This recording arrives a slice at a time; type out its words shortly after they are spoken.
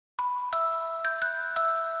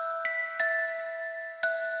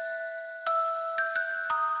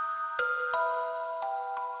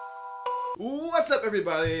What's up,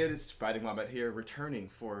 everybody? It's Fighting Wombat here, returning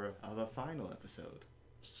for the final episode.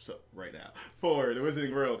 So, right now, for the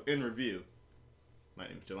Wizarding World in review. My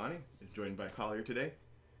name is Jelani, joined by Collier today.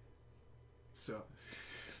 So,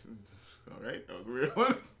 alright, that was a weird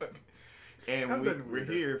one. And we're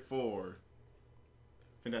here for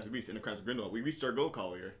Fantastic Beasts and the Crimes of Grindelwald. We reached our goal,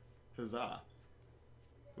 Collier. Huzzah.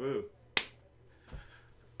 Woo.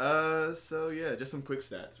 So yeah, just some quick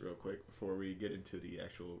stats real quick before we get into the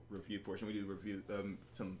actual review portion. We do review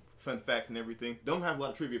some fun facts and everything. Don't have a lot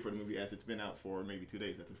of trivia for the movie as it's been out for maybe 2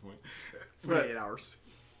 days at this point. 48 hours.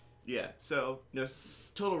 Yeah, so there's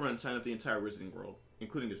total runtime of the entire Wizarding World,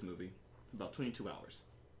 including this movie, about 22 hours.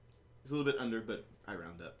 It's a little bit under, but I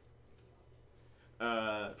round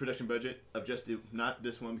up. Production budget of just not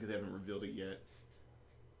this one because they haven't revealed it yet.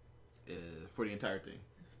 For the entire thing,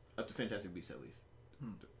 up to Fantastic Beasts at least.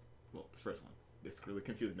 Well, the first one. It's really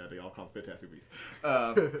confusing now. They all call it Fantastic Beasts.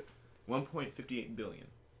 1.58 billion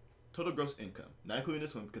total gross income, not including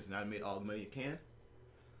this one because it's not made all the money it can.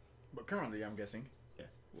 But currently, I'm guessing. Yeah,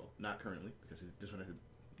 well, not currently because this one has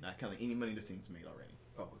not counting any money this thing's made already.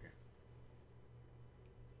 Oh,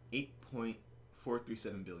 okay.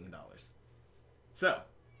 $8.437 billion. So,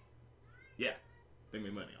 yeah, they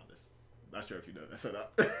made money on this. Not sure if you know that set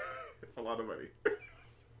up. It's a lot of money.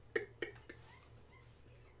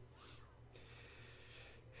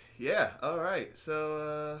 Yeah, alright.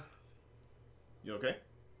 So, you okay?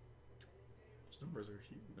 Those numbers are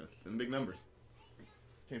huge. That's some big numbers.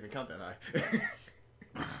 Can't even count that high.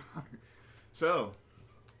 So,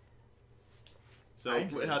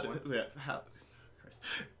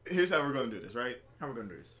 here's how we're going to do this, right? How are we going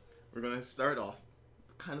to do this? We're going to start off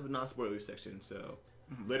kind of a non-spoiler section, so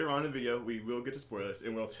later on in the video, we will get to spoilers,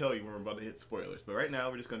 and we'll tell you when we're about to hit spoilers. But right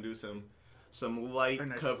now, we're just going to do some light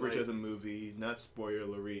coverage of the movie, not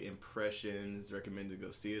spoilery, impressions, recommend to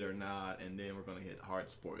go see it or not, and then we're going to hit hard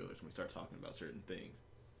spoilers when we start talking about certain things.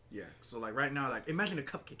 Yeah, so like right now, like imagine a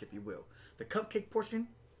cupcake, if you will. The cupcake portion,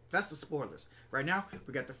 that's the spoilers. Right now,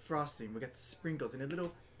 we got the frosting, we got the sprinkles, and a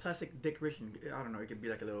little plastic decoration. I don't know, it could be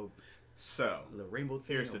like a little rainbow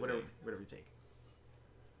thing or whatever you take.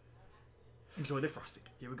 Enjoy the frosting.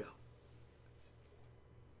 Here we go.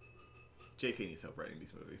 JK needs help writing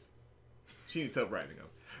these movies. She needs help writing them.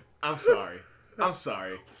 I'm sorry. I'm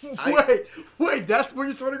sorry. Wait, that's what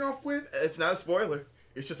you're starting off with? It's not a spoiler.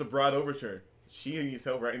 It's just a broad overturn. She needs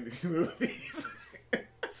help writing these movies.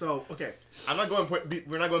 So, okay. We're not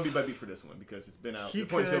going beat by beat for this one because it's been out. The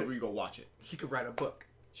point is where you go watch it. She could write a book.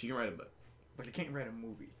 She can write a book. But she can't write a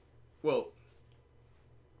movie. Well,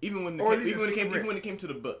 even when it came to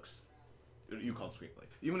the books, you call it screenplay.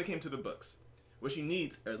 Even when it came to the books, what she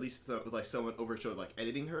needs, or at least like someone over show like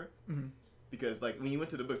editing her, because like when you went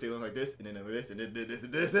to the books, they look like this, and then this, and then this,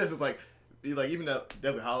 and this. It's like even the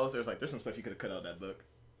Deathly Hallows, there's some stuff you could have cut out of that book,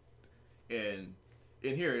 and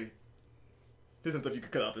in here, there's some stuff you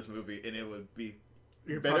could cut out this movie, and it would be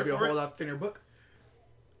better for a whole lot thinner book.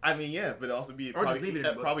 I mean, yeah, but it'd also be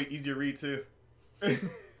probably easier to read too.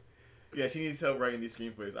 Yeah, she needs help writing these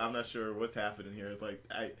screenplays. I'm not sure what's happening here. It's like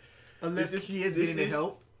unless she is getting the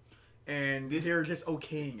help, and they're just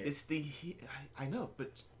okaying it. I know,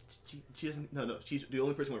 but she doesn't. No, she's the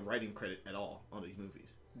only person with writing credit at all on these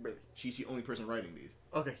movies. Really? She's the only person writing these.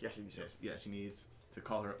 Okay, yeah, she needs. Yeah, she needs to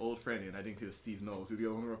call her old friend, and I think it was Steve Knowles, who's the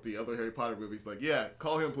owner of the other Harry Potter movies. Like, yeah,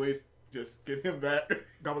 call him, please. Just get him back.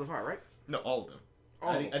 Goblet of Fire, right? No, all of them.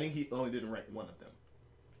 I think he only didn't write one of them.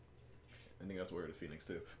 I think that's Warrior of the Phoenix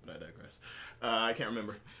too, but I digress. I can't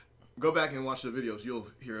remember. Go back and watch the videos. You'll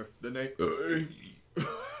hear the name.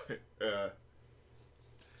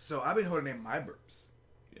 So I've been holding in my burps.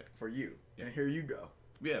 Yeah. For you. Yeah. And here you go.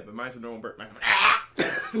 Yeah, but mine's a normal burp. Mine's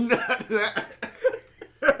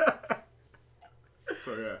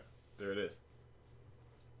So yeah, there it is.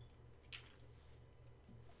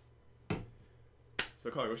 So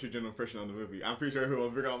Colin, what's your general impression on the movie? I'm pretty sure everyone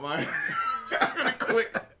will figure out mine really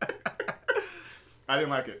quick. I didn't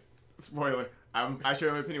like it. Spoiler. I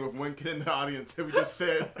share my opinion with one kid in the audience who just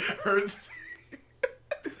said,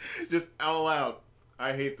 just out loud,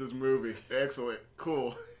 I hate this movie. Excellent.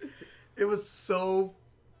 Cool. It was so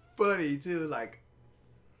funny, too. Like,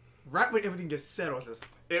 right when everything gets settled,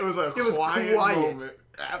 it was quiet moment.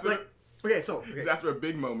 After a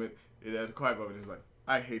big moment, it had a quiet moment. It was like,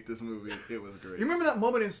 I hate this movie. It was great. You remember that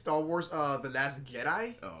moment in Star Wars, The Last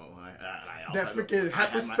Jedi? Oh, that freaking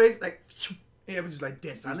hyperspace, like... Yeah, it was just like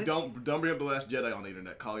dead silent. Don't bring up The Last Jedi on the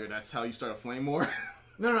internet, Collier. That's how you start a flame war.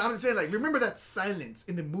 No, I'm just saying, like, remember that silence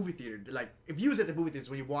in the movie theater. Like, if you was at the movie theaters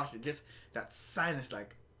when you watched it, just that silence,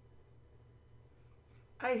 like,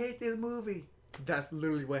 I hate this movie. That's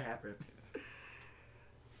literally what happened.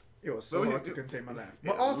 It was so hard to contain my laugh.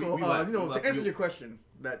 But also, to answer your question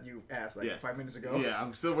that you asked 5 minutes ago. Yeah,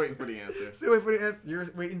 I'm still waiting for the answer. Still waiting for the answer.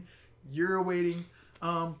 You're waiting.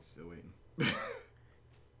 Still waiting.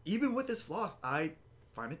 Even with its flaws, I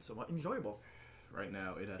find it somewhat enjoyable. Right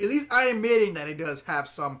now, it has... At least I am admitting that it does have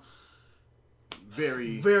some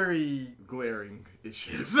very glaring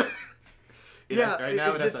issues. It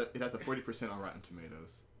has a 40% on Rotten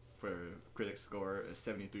Tomatoes for critics score, a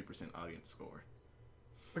 73% audience score.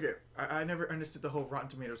 Okay, I never understood the whole Rotten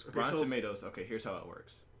Tomatoes. Okay, Rotten Tomatoes. Okay, here's how it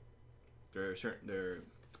works. They're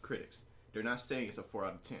critics. They're not saying it's a 4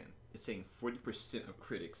 out of 10. It's saying 40% of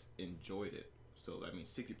critics enjoyed it. So that means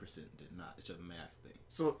 60% did not. It's just a math thing.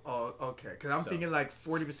 So, okay, because I'm thinking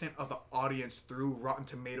 40% of the audience threw Rotten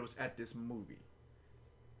Tomatoes at this movie.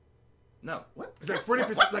 No. What? It's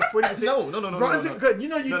 40%. 40%. No.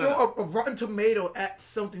 You throw a Rotten Tomato at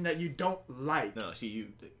something that you don't like. No, see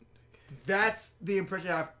you. That's the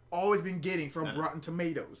impression I've always been getting from Rotten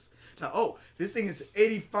Tomatoes. Like, this thing is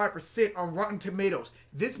 85% on Rotten Tomatoes.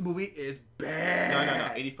 This movie is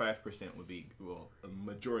bad. No. 85% would be a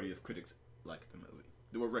majority of critics like the movie.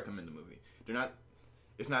 They will recommend the movie. They're not.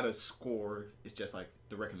 It's not a score. It's just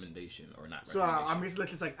the recommendation or not. So I'm guessing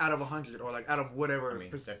just out of 100 or out of whatever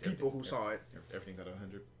people who saw it. Everything's out of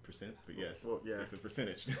 100%, but yes, yeah, it's a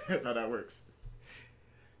percentage. That's how that works.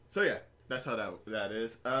 So yeah, that's how that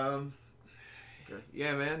is. Okay.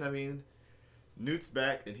 Yeah, man. I mean, Newt's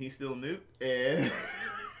back and he's still Newt, and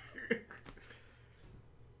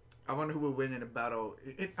I wonder who would win in a battle.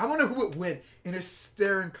 I wonder who would win in a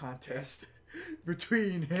staring contest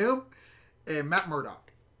between him and Matt Murdock.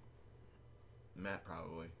 Matt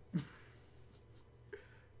probably.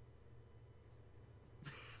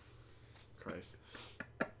 Christ.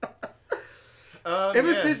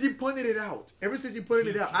 Ever since you pointed it out,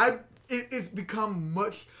 it's become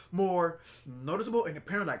much more noticeable and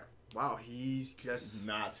apparent. Wow, he's just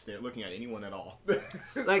not looking at anyone at all.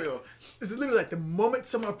 It's literally the moment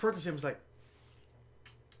someone approaches him, it's like.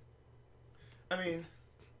 I mean,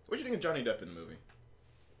 what do you think of Johnny Depp in the movie?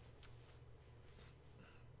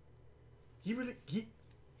 He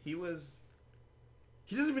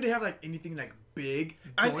doesn't really have anything big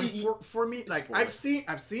going for me. I've seen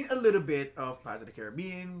a little bit of Pirates of the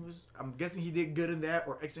Caribbean. I'm guessing he did good in that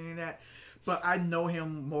or excellent in that. But I know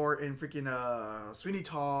him more in freaking Sweeney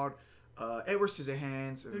Todd, Edward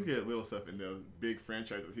Scissorhands. You get little stuff in those big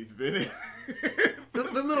franchises he's been in. the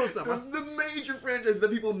little stuff. That's the major franchise that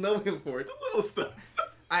people know him for. The little stuff.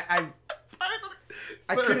 I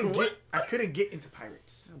couldn't get into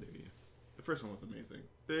Pirates. How dare you? The first one was amazing.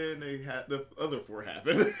 Then the other 4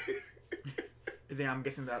 happened. And then I'm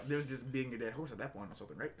guessing that there's just being a dead horse at that point or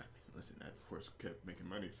something, right? Listen, that horse kept making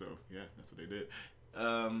money, so yeah, that's what they did.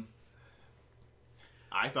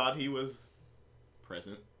 I thought he was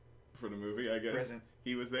present for the movie. I guess present.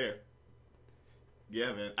 He was there.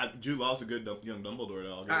 Yeah, man. Jude Law's a good young Dumbledore.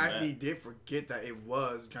 Though. I actually did forget that it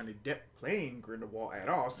was Johnny Depp playing Grindelwald at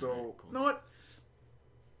all. So, cool. You know what?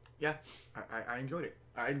 Yeah, I enjoyed it.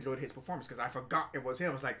 I enjoyed his performance because I forgot it was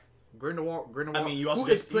him. I was like, Grindelwald. I mean, you also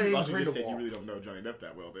just said you really don't know Johnny Depp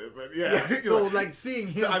that well, dude. But yeah. So seeing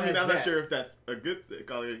him. So I mean, I'm not sure if that's a good thing.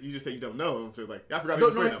 You just say you don't know him. So I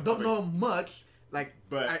forgot. Don't know much.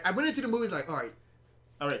 But I went into the movies all right.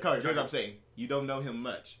 All right, Collier. Here's what I'm saying. You don't know him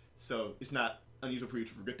much, so it's not unusual for you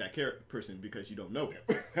to forget that person because you don't know him.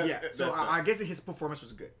 So I guess his performance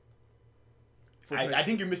was good. I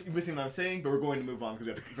think you're missing what I'm saying, but we're going to move on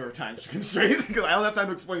because we have time constraints. Because I don't have time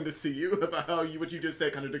to explain this to you about how what you just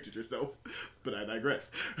said contradicted yourself. But I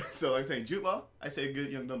digress. So I'm saying Jude Law, I say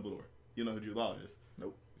good young Dumbledore. You know who Jude Law is?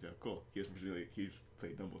 Nope. So cool. He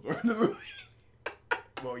played Dumbledore in the movie.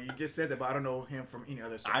 Well, you just said that, but I don't know him from any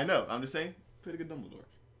other stuff. I know. I'm just saying, played a good Dumbledore.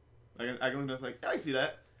 I can just I see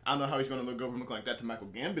that. I don't know how he's going to go from looking like that to Michael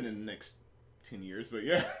Gambon in the next 10 years, but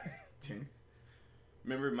yeah. 10?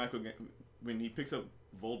 Remember when he picks up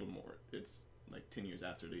Voldemort, it's 10 years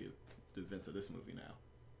after the events of this movie now.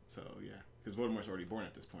 So, yeah. Because Voldemort's already born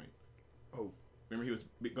at this point. Oh. Remember he was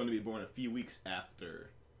going to be born a few weeks after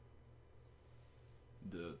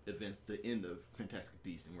the events, the end of Fantastic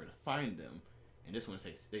Beasts and where to find them. And this one,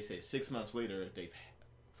 they say 6 months later,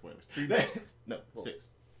 spoilers. 3 months? No, whoa. 6.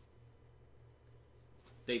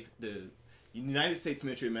 The United States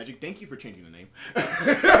Ministry of Magic, thank you for changing the name.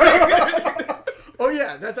 Oh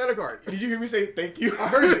yeah, that's out of guard. Did you hear me say thank you? I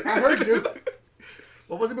heard you.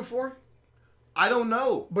 What was it before? I don't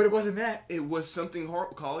know. But it wasn't that. It was something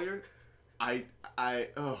Collier.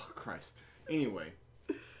 Oh Christ. Anyway,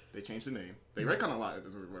 they changed the name. They retcon a lot.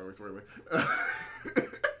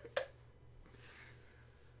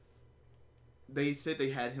 They said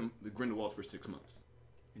they had him, the Grindelwald, for 6 months.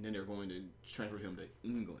 and then they're going to transfer him to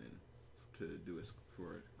England to do his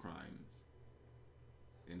for crimes,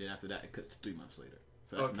 and then after that it cuts to 3 months later.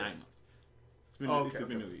 So that's 9 months. It's been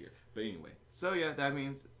a year. But anyway, so yeah, that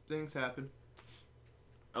means things happen.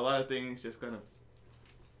 A lot of things just kind of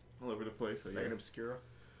all over the place. So, like an obscura.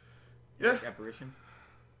 Yeah. Like apparition.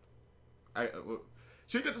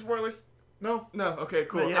 Should we get the spoilers? No. Okay,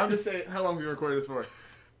 cool. I'm just saying, how long have we recorded this for?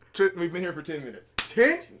 We've been here for 10 minutes.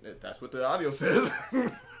 10? That's what the audio says.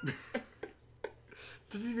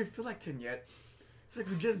 Doesn't even feel like 10 yet. It's like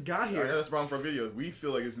we just got here. I know that's the problem for videos. We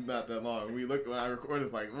feel like it's not that long. When I record,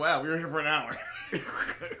 it's like, wow, we were here for an hour.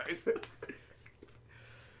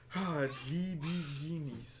 GB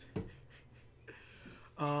Guineas.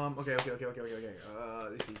 Okay.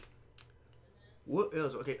 Let's see. What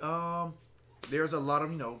else? Okay. There's a lot of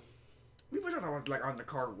we wish I was like on the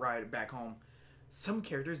car ride back home. Some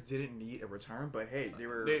characters didn't need a return, but hey, they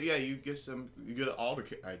were. You get all the.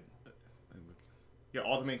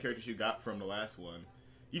 All the main characters you got from the last one.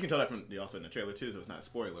 You can tell that from also in the trailer too, so it's not a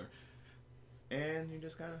spoiler. And you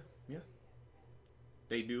just kind of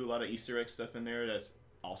They do a lot of Easter egg stuff in there that's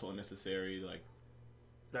also unnecessary, like.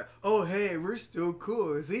 Oh hey, we're still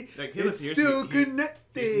cool. See, like, it's still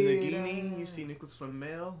connected. Here's Nagini. You see Nicholas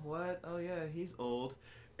Flamel. What? Oh yeah, he's old.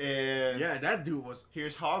 And yeah, that dude was.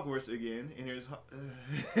 Here's Hogwarts again, and here's.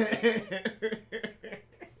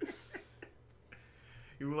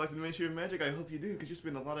 You would like the Ministry of Magic? I hope you do, because you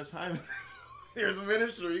spend a lot of time. Here's the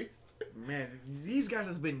Ministry. Man, these guys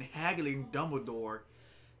has been haggling Dumbledore,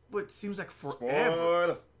 but it seems like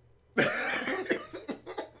forever.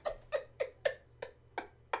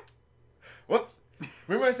 Whoops.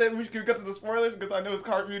 We might say we should get to the spoilers because I know it's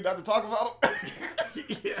hard for you not to talk about them.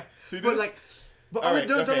 Yeah, but are we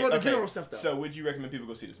done talking about the general stuff though? So, would you recommend people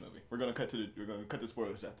go see this movie? We're gonna cut the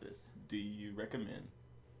spoilers after this. Do you recommend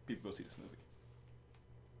people go see this movie?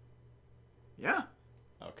 Yeah.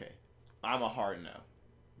 Okay. I'm a hard no.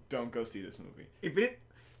 Don't go see this movie. If it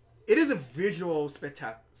is a visual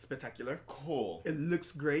spectacular. Cool. It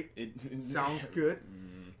looks great. It sounds good.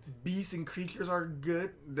 Beasts and creatures are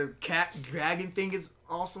good. The cat dragon thing is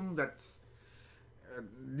awesome. That's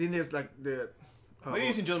then there's like the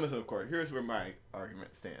ladies and gentlemen of course, here's where my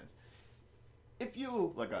argument stands. If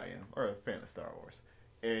you, like I am, are a fan of Star Wars,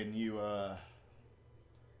 and you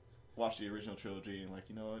watched the original trilogy and like,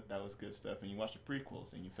 you know what, that was good stuff, and you watched the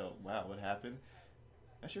prequels and you felt, wow, what happened?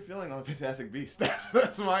 That's your feeling on Fantastic Beasts.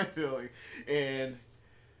 That's my feeling. And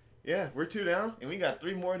yeah, we're 2 down, and we got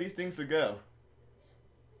 3 more of these things to go.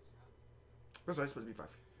 What's I supposed to be 5?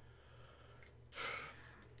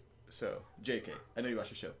 So, JK, I know you watch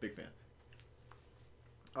the show. Big fan.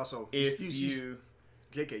 Also,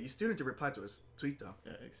 JK, you still need to reply to his tweet, though.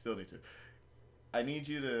 Yeah, I still need to. I need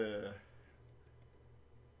you to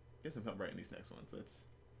get some help writing these next ones. Let's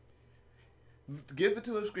give it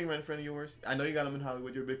to a screenwriter friend of yours. I know you got him in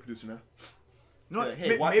Hollywood. You're a big producer now. No,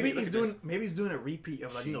 hey, maybe he's doing a repeat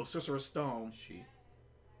of like Sorcerer's Stone. She.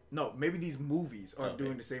 No, maybe these movies are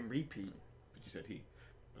doing the same repeat. But you said he.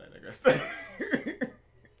 But I digress.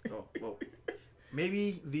 Oh, well,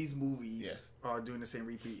 maybe these movies are doing the same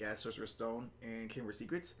repeat as Sorcerer's Stone and Chamber of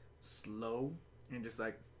Secrets. Slow and just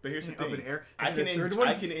like. But here's the up thing. in the air. I can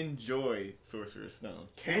enjoy Sorcerer's Stone.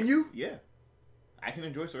 Can you? Yeah. I can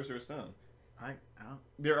enjoy Sorcerer's Stone. I don't.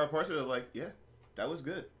 There are parts that are like, yeah, that was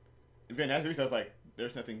good. In Fantastic Beasts, I was like,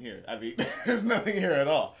 there's nothing here. I mean, there's nothing here at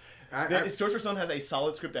all. Sorcerer's Stone has a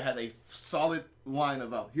solid script that has a solid line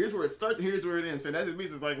about here's where it starts, here's where it ends. Fantastic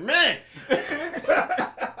Beasts is like, man!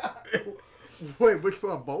 Wait, which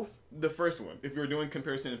one? Both? The first one. If you're doing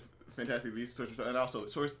comparison of Fantastic Beasts, Sorcerer's Stone, and also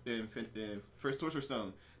in first Sorcerer's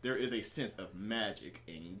Stone, there is a sense of magic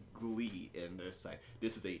and glee, and there's like,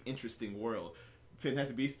 this is a interesting world.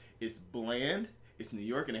 Fantastic Beasts is bland. It's New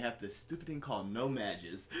York, and they have this stupid thing called no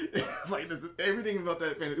mages. It's like everything about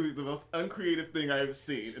that fantasy is the most uncreative thing I have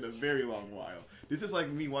seen in a very long while. This is like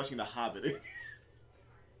me watching The Hobbit.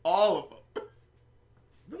 All of them.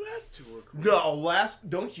 The last 2 are cool.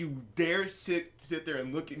 Don't you dare sit there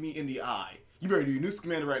and look at me in the eye. You better do Newt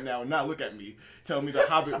Scamander right now and not look at me. Tell me The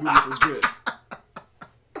Hobbit movies are good.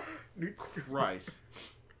 Christ.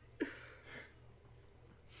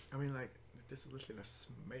 I mean, like, this is looking a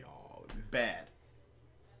smell. Bad.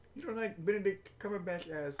 You don't like Benedict Cumberbatch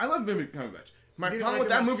as... I love Benedict Cumberbatch. My problem with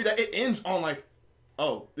that movie that it ends on like,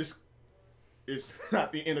 oh, this is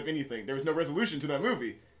not the end of anything. There was no resolution to that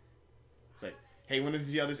movie. It's like, hey, when you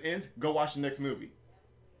see how this ends, go watch the next movie.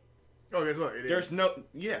 Oh, guess what? There's no...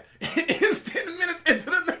 Yeah. It ends 10 minutes into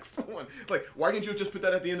the next one. Like, why can't you just put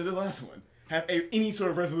that at the end of the last one? Have any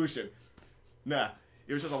sort of resolution. Nah.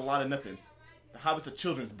 It was just a lot of nothing. The Hobbit's a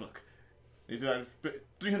children's book. They tried to put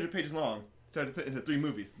 300 pages long. Tried to put into 3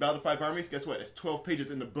 movies. Battle of the 5 Armies. Guess what? It's 12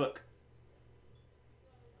 pages in the book.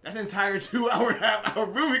 That's an entire 2.5-hour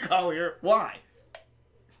movie, Collier. Why?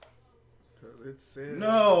 Because it's sad.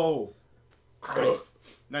 No. Christ.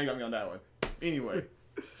 Now you got me on that one. Anyway.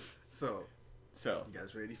 So. You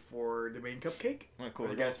guys ready for the main cupcake? Alright, cool.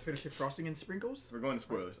 You guys finish your frosting and sprinkles? We're going to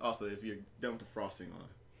spoilers. Also, if you're done with the frosting on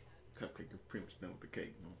a cupcake, you're pretty much done with the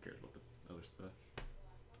cake. No one cares about the other stuff.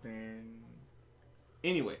 Then...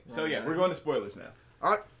 Anyway, so yeah, we're going to spoilers now.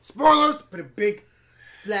 Alright, spoilers! Put a big,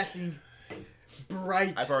 flashing,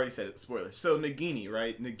 bright... I've already said it, spoilers. So Nagini,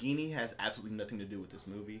 right? Nagini has absolutely nothing to do with this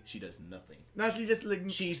movie. She does nothing. No, she's just like...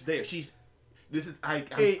 She's there. This is... I'm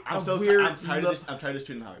tired of this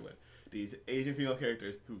trend in Hollywood. These Asian female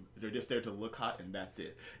characters who they're just there to look hot and that's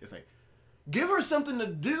it. It's like, give her something to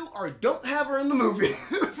do or don't have her in the movie.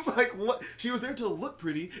 It's like, what? She was there to look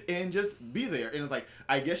pretty and just be there. And it's like,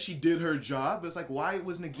 I guess she did her job. But it's like, why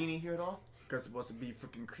was Nagini here at all? Because it's supposed to be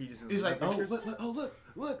freaking Credence. It's like,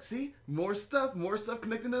 look, see? More stuff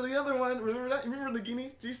connecting to the other one. Remember that? Remember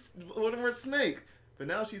Nagini? She's Voldemort's snake. But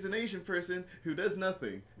now she's an Asian person who does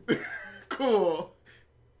nothing. Cool.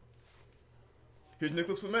 Here's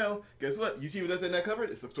Nicholas Flamel. Guess what? You see what that's in that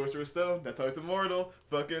cupboard? It's the Sorcerer's Stone. That's how it's immortal.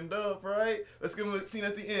 Fucking dope, right? Let's give him a scene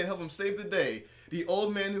at the end. Help him save the day. The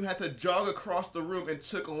old man who had to jog across the room and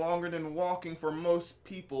took longer than walking for most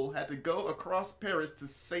people had to go across Paris to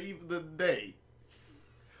save the day.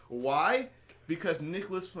 Why? Because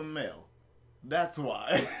Nicholas Flamel. That's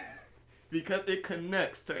why. Because it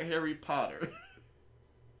connects to Harry Potter.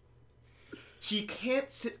 She can't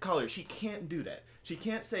Collier. She can't do that. She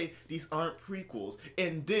can't say these aren't prequels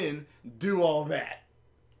and then do all that.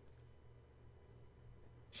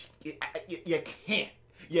 You can't.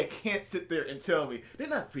 You can't sit there and tell me they're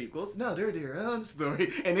not prequels. No, they're their own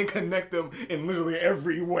story, and then connect them in literally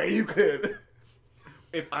every way you could.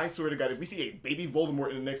 If I swear to God, if we see a baby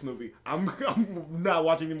Voldemort in the next movie, I'm not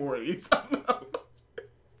watching any more of these.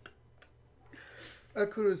 I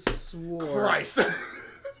could have sworn. Christ.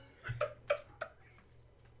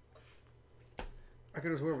 I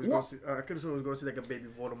could have sworn we was going to see like a baby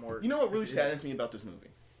Voldemort. You know what really saddens me about this movie?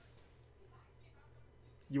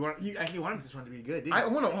 You actually wanted this one to be good, didn't you? I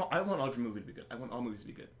want all every movie to be good. I want all movies to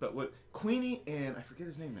be good. But what Queenie and I forget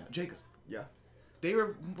his name now, Jacob. Yeah. They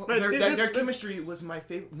were their chemistry was one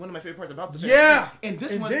of my favorite parts about the film. Yeah. And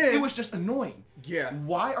this one, it was just annoying. Yeah.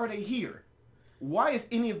 Why are they here? Why is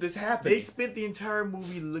any of this happening? They spent the entire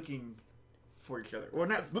movie looking for each other. Well,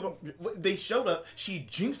 not. They showed up. She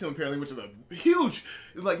jinxed him apparently, which is a huge.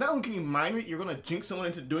 Like, not only can you mind read, you're gonna jinx someone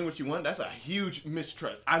into doing what you want. That's a huge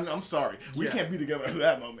mistrust. I'm sorry. We can't be together at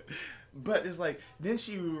that moment. But it's like then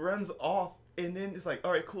she runs off, and then it's like,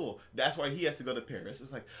 all right, cool. That's why he has to go to Paris.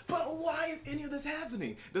 It's like, but why is any of this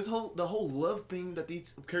happening? The whole love thing that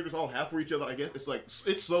these characters all have for each other. I guess it's like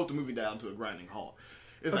it slowed the movie down to a grinding halt.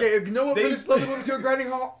 It's okay, like, you know what really slowed the movie to a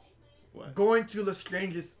grinding halt? What? Going to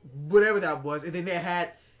Lestrange's, whatever that was, and then they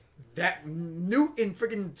had that Newt and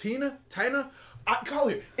freaking Tina.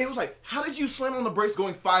 Collier, it was like, how did you slam on the brakes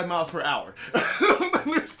going 5 miles per hour? I don't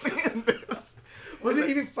understand this. Was it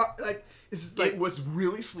even like? It's just like it was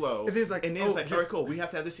really slow. It's like, and then it's like, all right, cool. We have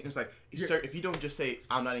to have this scene. It's like, sir, if you don't just say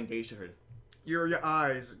I'm not engaged to her, your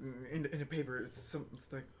eyes in the paper. It's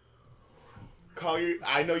like. Collier,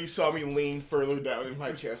 I know you saw me lean further down in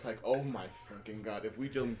my chair. It's like, oh my fucking God, if we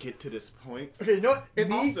don't get to this point. Okay, you know what? And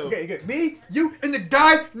me, you, and the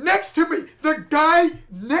guy next to me. The guy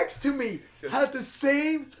next to me had the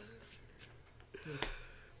same.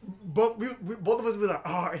 Both of us were like,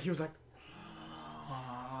 oh, and he was like,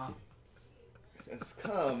 ah. Just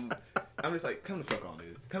come. I'm just like, come the fuck on,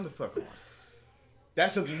 dude. Come the fuck on.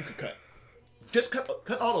 That's something you could cut. Just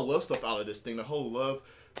cut all the love stuff out of this thing. The whole love.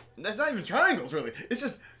 That's not even triangles, really. It's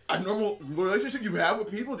just a normal relationship you have with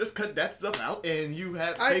people. Just cut that stuff out, and you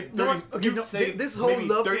have saved 30. This whole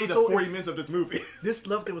love 30 to 40 minutes of this movie. This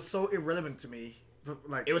love that was so irrelevant to me.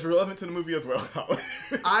 Like it was relevant to the movie as well.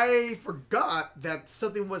 I forgot that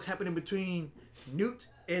something was happening between Newt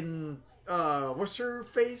and what's her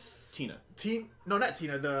face? Tina. No, not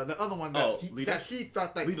Tina. The other one that she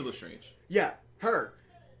thought like Lita Lestrange. Yeah, her.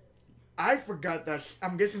 I forgot that.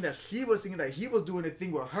 I'm guessing that she was thinking that he was doing a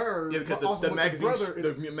thing with her. Yeah, because the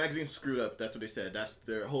magazine screwed up. That's what they said. That's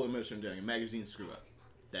their whole admission doing. The magazine screwed up.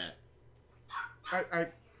 That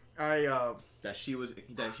she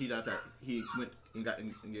thought that he went and got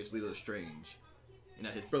engaged to Lita Lestrange, and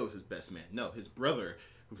that his brother was his best man. No, his brother,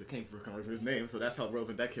 who came from his name, so that's how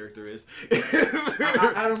relevant that character is.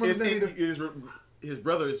 I don't remember either. His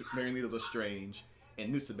brother is marrying Lita Lestrange,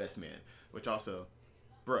 and Newt's the best man, which also,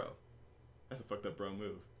 bro. That's a fucked up bro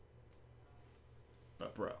move.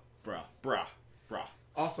 But bruh.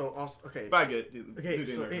 Also, okay. But I get it. Okay,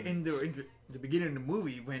 so in the beginning of the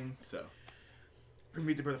movie, when we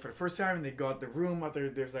meet the brother for the first time, and they go out the room. After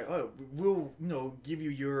there's like, oh, we'll give you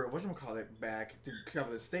your whatchamacallit back to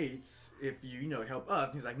travel the States if you help us.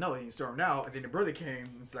 And he's like, no, and he stormed out. And then the brother came,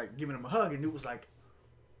 and it's like giving him a hug, and Newt was like,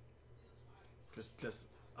 just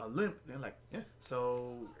a limp. And like, yeah.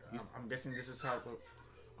 So I'm guessing this is how.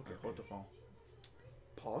 Okay, hold the phone.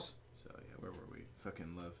 Pause. So yeah, where were we?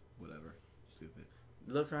 Fucking love, whatever. Stupid.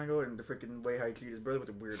 Love triangle and the freaking way how he treated his brother with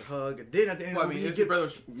a weird hug. And then at the end of the movie, his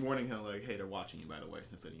brother's warning him like, "Hey, they're watching you." By the way,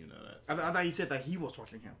 just letting you know that. I thought he said that he was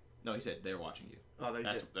watching him. No, he said they're watching you. Oh,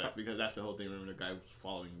 because that's the whole thing. Remember, the guy was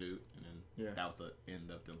following Newt, and then that was the end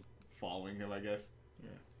of them following him, I guess. Yeah.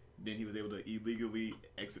 Then he was able to illegally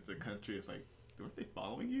exit the country. It's like, weren't they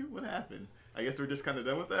following you? What happened? I guess we're just kind of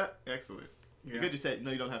done with that. Excellent. Yeah. You could just said no,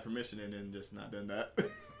 you don't have permission, and then just not done that.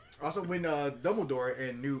 Also, when Dumbledore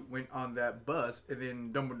and Newt went on that bus, and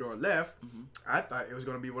then Dumbledore left, I thought it was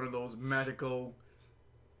going to be one of those magical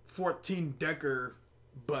 14-decker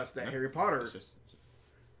bus that Harry Potter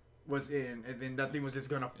was in, and then that thing was just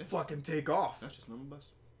going to fucking take off. That's just a normal bus.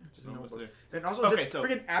 Just a normal bus. And also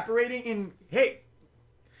freaking apparating in, hey,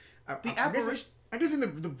 the apparition. I guess in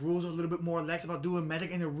the rules are a little bit more lax about doing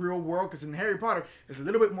magic in the real world, because in Harry Potter, it's a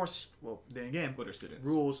little bit more, well, then again,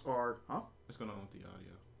 rules are, What's going on with the audio?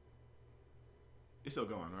 It's still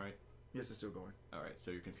going, right? Yes, it's still going. All right,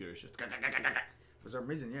 so your computer's just... For some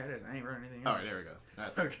reason, yeah, it is. I ain't running anything else. All right, there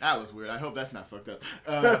we go. That was weird. I hope that's not fucked up.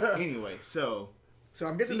 Anyway, so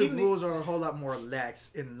I'm guessing the rules are a whole lot more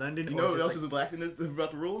lax in London. You know what else is lax in this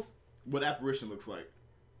about the rules? What apparition looks like.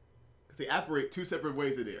 Because they apparate two separate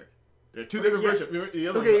ways in there. There are two different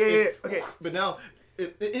versions. Okay. But now...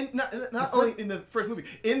 Not only in the first movie,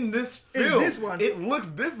 in this film, this one, it looks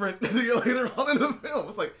different later on in the film.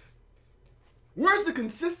 It's like, where's the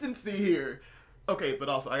consistency here? Okay, but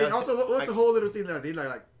also what's the whole little thing that they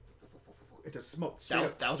like it's a smoke.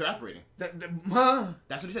 That was their operating. That's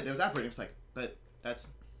what he said. They was operating. It's like,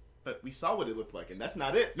 but we saw what it looked like, and that's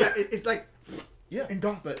not it. Yeah, it's like and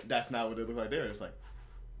gone. But that's not what it looked like there. It's like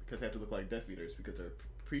because they have to look like Death Eaters because they're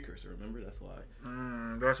precursor. Remember, that's why.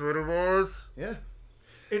 That's what it was. Yeah.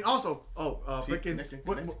 And also, freaking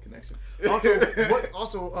connection.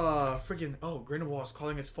 Freaking Grindelwald's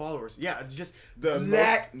calling his followers. Yeah, it's just the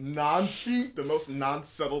most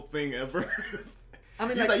non-subtle thing ever. I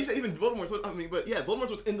mean, you said even Voldemort's. But yeah,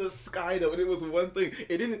 Voldemort's was in the sky though, and it was one thing.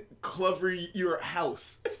 It didn't cover your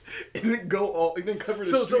house. It didn't go all. It didn't cover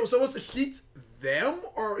the street. So was the sheets them,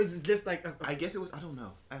 or is it just like? I guess it was. I don't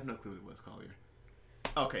know. I have no clue what it was, Collier.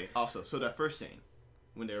 Okay. Also, so that first scene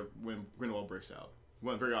when Grindelwald breaks out.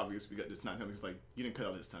 One very obvious because it's not him. He's like, you didn't cut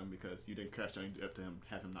out his tongue because you didn't catch Johnny Depp to him,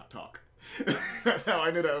 have him not talk. That's how I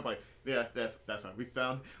knew that. I was like, yeah, that's right. We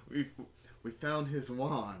found his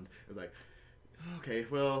wand. It was like, okay,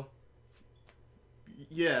 well,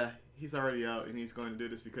 yeah, he's already out and he's going to do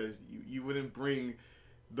this because you wouldn't bring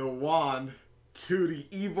the wand to the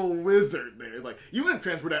evil wizard there. It's like, you wouldn't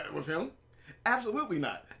transfer that with him. Absolutely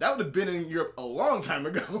not. That would have been in Europe a long time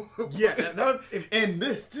ago. Yeah, that would, and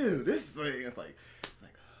this too. This thing, it's like,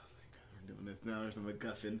 this now there's a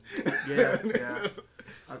MacGuffin. Yeah.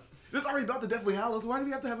 This is already about the Deathly Hallows. Why do we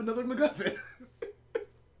have to have another MacGuffin?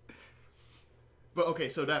 But okay,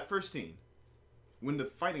 so that first scene, when the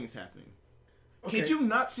fighting is happening, could you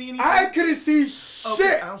not see anything? I couldn't see shit.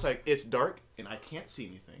 Okay, I was like, it's dark and I can't see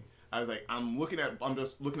anything. I was like, I'm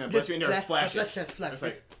just looking at Buster and there's flashes.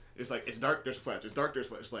 Flash. It's like it's dark. There's flash. It's dark. There's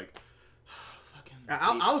flash. It's like, fucking.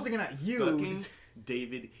 I was thinking at you. Fucking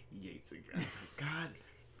David Yates again. I was like, God.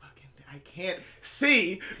 I can't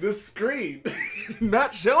see the screen.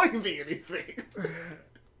 Not showing me anything.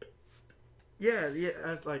 Yeah,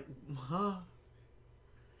 I was like, huh?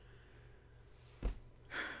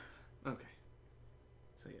 Okay.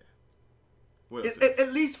 So yeah. What else?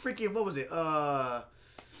 At least freaking, what was it?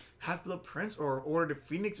 Half-Blood Prince or Order of the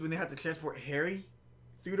Phoenix when they had to transport Harry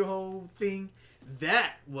through the whole thing.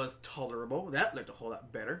 That was tolerable. That looked a whole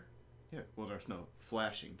lot better. Yeah, well, there's no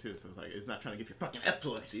flashing, too, so it's like, it's not trying to give you fucking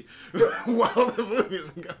epilepsy while the movie is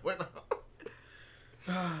going on.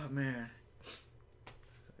 Oh, man.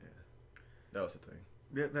 Yeah. That was the thing.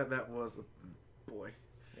 That was a... Boy.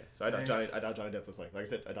 Yeah, so I thought Johnny Depp was like I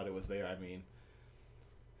said, I thought it was there. I mean,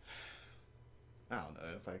 I don't know.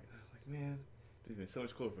 It's like man, it would have been so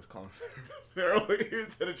much cooler if it was Colin Farrell here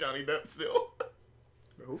instead of Johnny Depp still.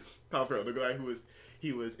 Who? Colin Farrell, the guy who was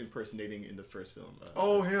impersonating in the first film.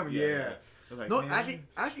 Him, yeah. I was like, no, man.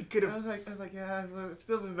 actually could have. I was like, yeah, it's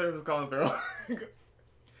still been better with Colin Farrell.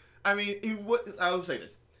 I mean, I would say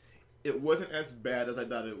this: it wasn't as bad as I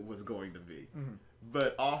thought it was going to be. Mm-hmm.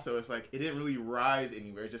 but also it's like it didn't really rise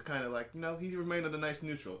anywhere. Just kind of like, you know, he remained at a nice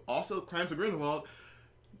neutral. Also, Crimes of Grindelwald,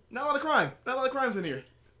 not a lot of crime, not a lot of crimes in here.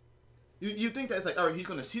 You think that it's like, all right, he's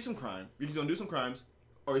gonna see some crime, he's gonna do some crimes,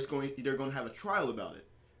 or they're going to have a trial about it.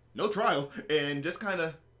 No trial, and just kind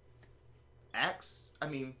of acts. I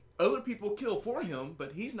mean, other people kill for him,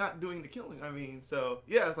 but he's not doing the killing. I mean, so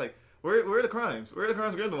yeah, it's like, where are the crimes? Where are the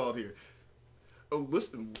Crimes of Grindelwald here? Oh,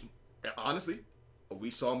 listen, honestly,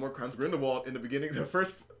 we saw more Crimes of Grindelwald in the beginning, the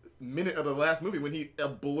first minute of the last movie when he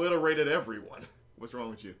obliterated everyone. What's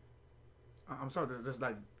wrong with you? I'm sorry, there's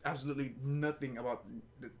like absolutely nothing about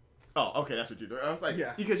the... Oh, okay, that's what you're doing. I was like,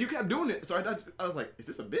 yeah, because you kept doing it, so I was like, is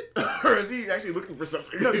this a bit, or is he actually looking for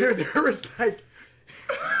something? No, there was like,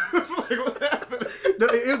 I was like, what happened? No,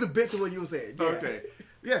 it was a bit to what you were saying. Yeah. Okay,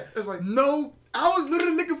 yeah, it was like, no, I was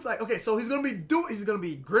literally looking for like, okay, so he's gonna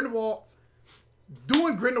be Grindelwald,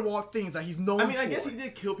 doing Grindelwald things that he's known for. I mean, I guess he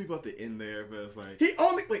did kill people at the end there, but it's like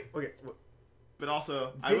okay. But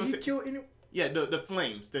also, did he kill anyone? Yeah, the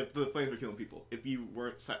flames. The flames were killing people. If you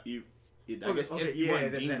weren't, if you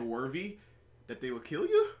weren't deemed worthy, that they would kill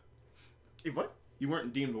you. If what? You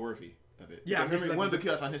weren't deemed worthy of it. Yeah, remember, like, one of the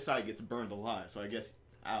kills on his side gets burned alive. So I guess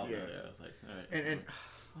out there, I was like, all right. And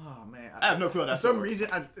oh man, I have no clue. For some reason,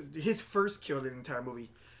 his first kill in the entire movie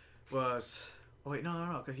was. Oh wait,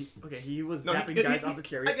 no, because he was zapping guys off the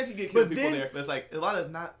chariot. I guess he did kill people there, but it's like a lot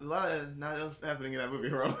of not else happening in that movie,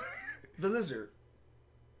 bro. The lizard.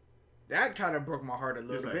 That kind of broke my heart a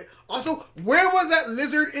little bit. Also, where was that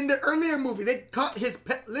lizard in the earlier movie? They caught his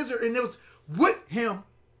pet lizard and it was with him.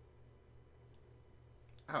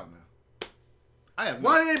 I don't know.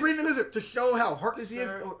 Why did they bring the lizard? To show how heartless he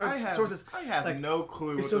is? I have like, no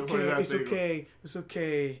clue. It's okay. It's okay. It's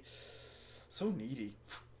okay. So needy.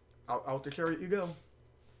 Out the chariot you go.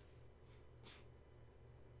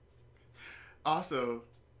 Also,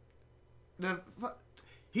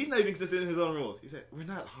 he's not even consistent in his own rules. He said, we're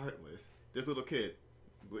not heartless. This little kid,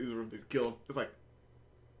 kill him. It's like,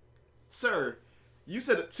 sir, you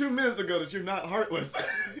said it 2 minutes ago that you're not heartless.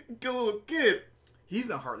 Kill a little kid. He's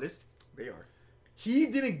not heartless. They are. He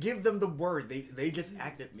didn't give them the word. They just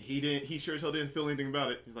acted. He didn't. He sure as hell didn't feel anything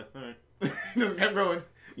about it. He's like, all right. He just kept going.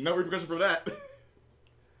 No repercussion for that.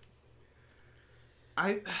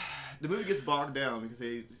 The movie gets bogged down because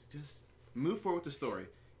they just move forward with the story.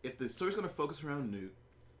 If the story's going to focus around Newt,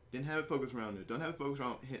 then have it focus around Newt. Don't have it focus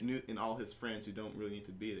around Newt and all his friends who don't really need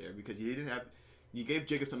to be there, because you gave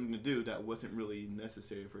Jacob something to do that wasn't really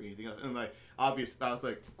necessary for anything else. And like, obvious, I was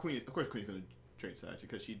like, of course Queen's going to trade sides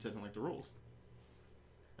because she doesn't like the rules.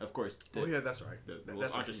 Of course. That's right. The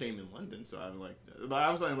rules aren't the same in London, so I'm like,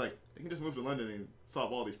 I was like, they can just move to London and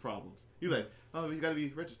solve all these problems. He was like, oh, you got to be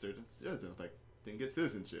registered. I was like, then get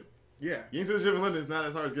citizenship. Yeah. Getting citizenship in London is not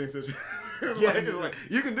as hard as getting citizenship. Yeah. It's like,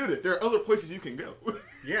 you can do this. There are other places you can go.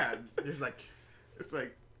 Yeah. It's like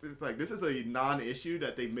this is a non-issue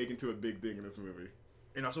that they make into a big thing in this movie.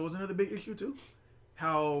 And also was another big issue too.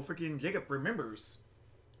 How freaking Jacob remembers.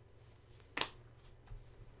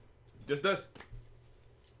 Just does.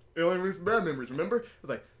 It only remembers bad memories, remember? It was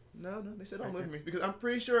like, no, they said don't live with me. Because I'm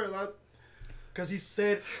pretty sure a lot. Because he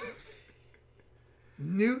said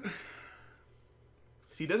Newt.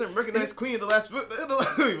 He doesn't recognize Queen in the last movie,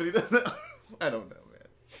 but he doesn't. I don't know, man.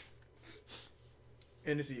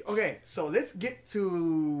 And to see, okay, so let's get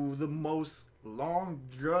to the most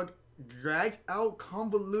dragged out,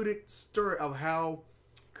 convoluted story of how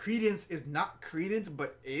Credence is not Credence,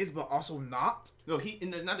 but also not. No,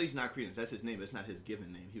 not that he's not Credence. That's his name. That's not his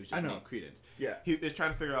given name. He was just named Credence. Yeah, he is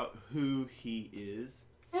trying to figure out who he is.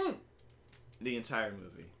 The entire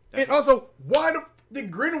movie. Also, why did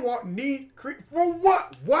Grindelwald need Credence? For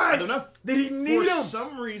what? Why? I don't know. Did he need him? For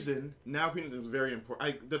some reason, now Credence is very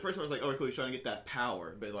important. The first one was like, oh, cool, he's trying to get that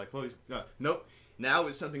power. But like, well, nope. Now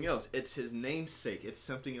it's something else. It's his namesake. It's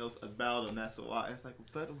something else about him. That's why. It's like,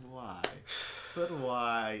 but why? But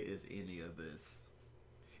why is any of this?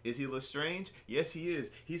 Is he Lestrange? Yes, he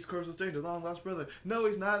is. He's Corvus Lestrange, the long lost brother. No,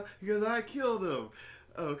 he's not, because I killed him.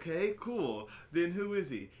 Okay, cool. Then who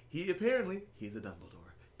is he? He's a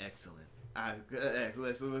Dumbledore. Excellent.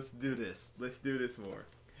 Let's do this. Let's do this more.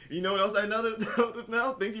 You know what else I know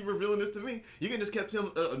now? Thanks you for revealing this to me. You can just kept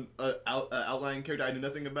him an outlying character I knew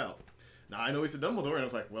nothing about. Now I know he's a Dumbledore, and I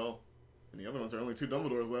was like, well, and the other ones are only 2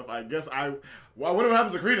 Dumbledores left. I guess I wonder what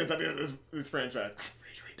happens to Credence at the end of this franchise. I'm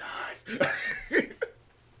pretty sure he dies.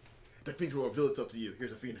 The Phoenix will reveal itself to you.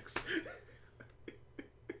 Here's a Phoenix.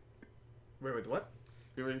 Wait, what?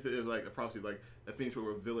 Remember he said it was like a prophecy, like a Phoenix will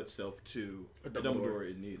reveal itself to a Dumbledore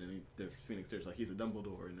in need, and the Phoenix there's like he's a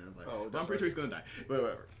Dumbledore, and then I'm like, I'm pretty sure he's gonna die. But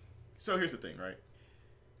whatever. So here's the thing, right?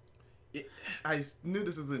 I knew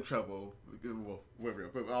this was in trouble. Well, whatever.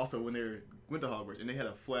 But also when they went to Hogwarts and they had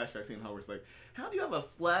a flashback scene in Hogwarts, like, how do you have a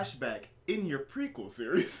flashback in your prequel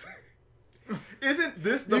series? Isn't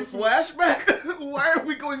this the flashback? Why are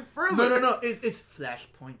we going further? No. It's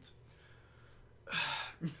Flashpoint.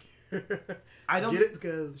 I don't get it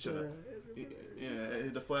because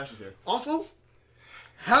the Flash is here. Also,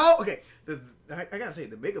 how? Okay, I gotta say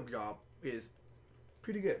the makeup job is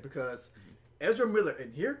pretty good because Ezra Miller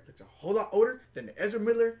in here looks a whole lot older than the Ezra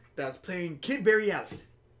Miller that's playing Kid Barry Allen.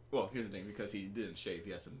 Well, here's the thing: because he didn't shave,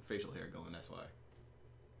 he has some facial hair going. That's why.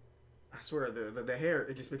 I swear the hair,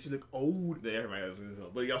 it just makes you look old. The hair,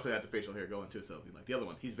 but he also had the facial hair going too. So like the other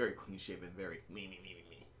one, he's very clean shaven, very me.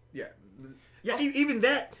 Yeah. Yeah, even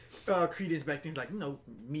that Credence back then, like,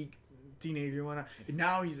 meek teenager and whatnot. And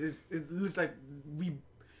now it looks like we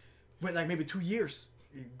went like maybe 2 years.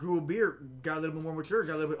 He grew a beard, got a little bit more mature,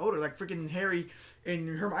 got a little bit older. Like freaking Harry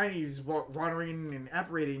and Hermione's wandering and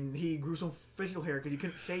apparating. He grew some facial hair because he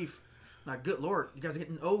couldn't shave. Like, good lord, you guys are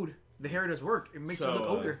getting old. The hair does work. It makes you look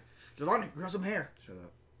older. Jelani, grow some hair. Shut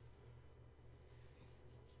up.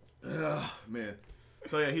 Ugh, man.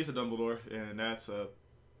 So yeah, he's a Dumbledore, and that's a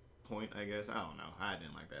point, I guess. I don't know. I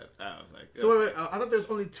didn't like that. I was like, so wait, I thought there was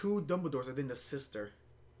only 2 Dumbledores and then the sister.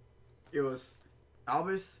 It was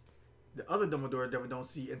Albus, the other Dumbledore that we don't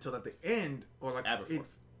see until at the end, or like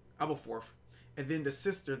Aberforth, and then the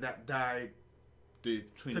sister that died.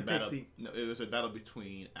 Between the battle, no, it was a battle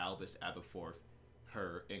between Albus, Aberforth,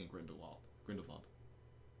 her, and Grindelwald.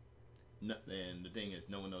 No, and the thing is,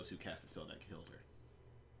 no one knows who cast the spell that killed her.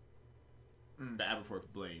 But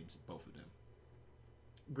Aberforth blames both of them.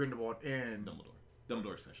 Grindelwald and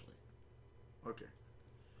Dumbledore especially. Okay.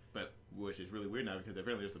 But which is really weird now because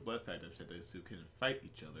apparently there's a blood pact that said those two couldn't fight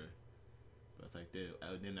each other. But it's like,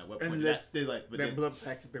 then at what point that blood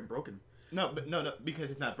pact has been broken. No,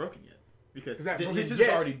 because it's not broken yet. Because his sister's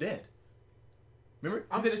already dead. Remember?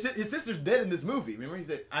 His sister's dead in this movie. Remember? He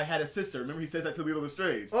said, I had a sister. Remember? He says that to Lilo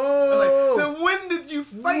Lestrange. Oh! I was like, so when did you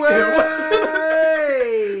fight him?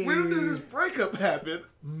 When did this breakup happen?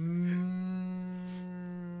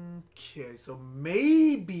 Okay, so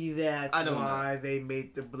maybe that's why they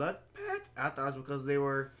made the blood pact? I thought it was because they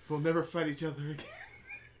were... We'll never fight each other again.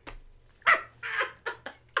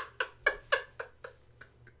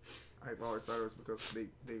 I've always thought it was because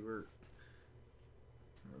they were...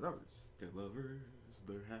 lovers. They're lovers.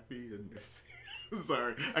 They're happy. And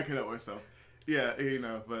sorry, I couldn't help myself. Yeah,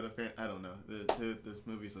 but apparently, I don't know. This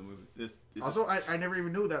movie's a movie. Also, I never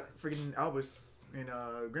even knew that freaking Albus and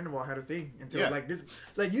Grindelwald had a thing until like this.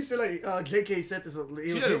 Like you said, like JK said this.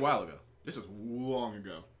 She did it a while ago. This was long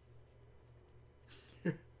ago.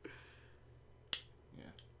 Yeah.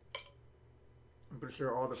 I'm pretty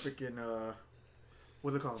sure all the freaking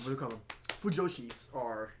what do they call them? Fujoshis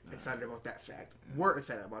are excited about that fact. We're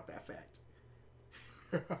excited about that fact.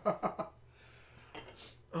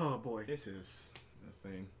 Oh boy. This is the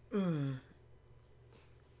thing.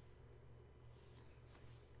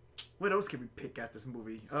 What else can we pick at this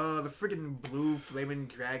movie? The freaking blue flaming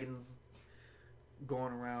dragons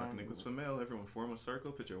going around. Like Nicholas Flamel, everyone form a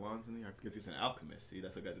circle, put your wands in the air because he's an alchemist. See,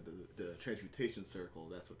 that's what got the transmutation circle.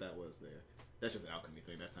 That's what that was there. That's just an alchemy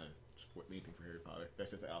thing. That's not anything for Harry Potter.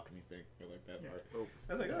 That's just an alchemy thing. I like that part. Oh.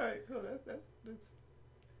 I was like, all right, cool. That's.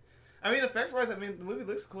 I mean, effects wise, the movie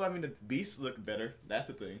looks cool. I mean, the beasts look better. That's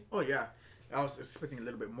the thing. Oh yeah, I was expecting a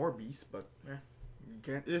little bit more beasts, but you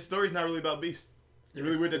can't. The story's not really about beasts. It's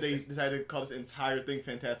really weird that they decided to call this entire thing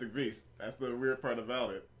Fantastic Beasts. That's the weird part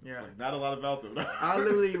about it. Yeah, like, not a lot about them. I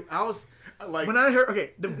was like, when I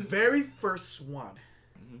heard the very first one,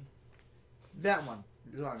 that one.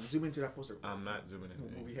 Zoom into that poster. I'm not zooming in.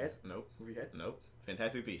 Movie head? Nope. Movie head? Nope.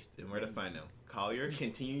 Fantastic Beasts. And where to find them. Collier,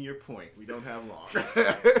 continue your point. We don't have long.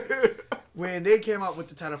 When they came out with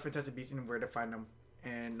the title Fantastic Beasts and where to find them,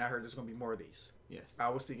 and I heard there's going to be more of these. Yes. I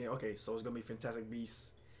was thinking, okay, so it's going to be Fantastic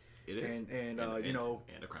Beasts. It is. And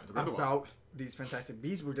the Crimes of Grindelwald. About these Fantastic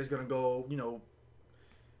Beasts. We're just going to go,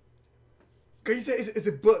 can you say it's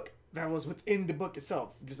a book that was within the book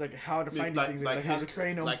itself, just like how to find these things, and how to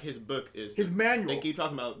train them. Like his book is his manual. They keep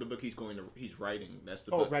talking about the book he's writing. That's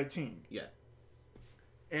the book. Oh, right, team. Yeah.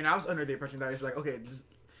 And I was under the impression that it's like, okay,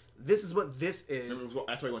 this is what this is.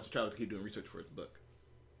 That's why he wants to travel to keep doing research for his book.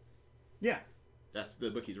 Yeah. That's the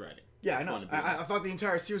book he's writing. Yeah, I know. I thought the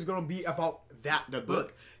entire series was going to be about that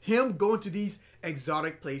book. Him going to these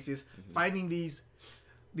exotic places, finding these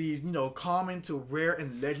common to rare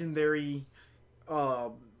and legendary,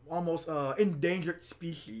 almost endangered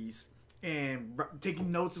species, and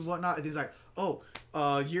taking notes and whatnot. And he's like, oh,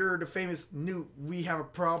 you're the famous Newt. We have a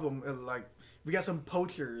problem. Like, we got some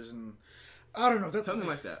poachers, and I don't know. That's something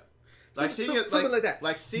like that. Like seeing it, something like that.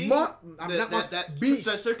 Like seeing that beast,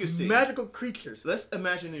 that circus scene. Magical creatures. Let's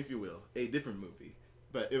imagine, if you will, a different movie.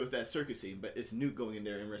 But it was that circus scene, but it's Newt going in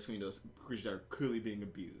there and rescuing those creatures that are clearly being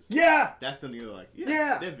abused. Yeah! That's something you're like,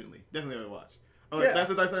 yeah. Definitely I would watch. That's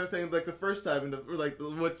what I was saying, like, the first time,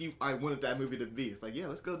 I wanted that movie to be. It's like, yeah,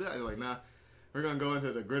 let's go there. And you're like, nah, we're going to go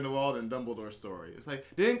into the Grindelwald and Dumbledore story. It's like,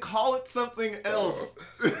 then call it something else.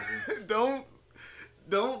 Don't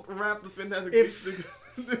wrap the Fantastic Beasts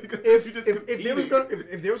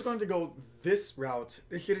if they was going to go this route,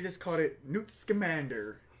 they should have just called it Newt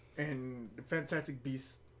Scamander and the Fantastic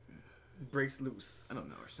Beasts breaks loose. I don't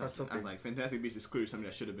know, or something. I'm like, Fantastic Beasts is clearly something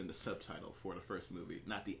that should have been the subtitle for the first movie,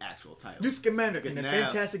 not the actual title. Newt Scamander and the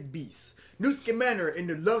Fantastic Beasts. Newt Scamander in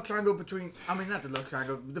the love triangle between. I mean, not the love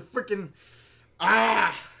triangle. The freaking.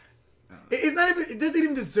 It's not even. It doesn't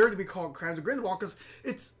even deserve to be called Crimes of Grindelwald because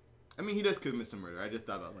it's. I mean, he does commit some murder. I just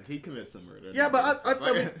thought about, like, he commits some murder. Yeah, but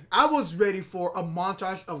I was ready for a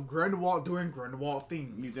montage of Grindelwald doing Grindelwald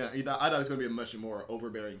things. I thought it was going to be a much more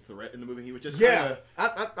overbearing threat in the movie. He was just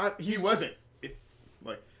he wasn't.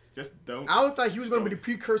 Just don't. I thought he was going to be the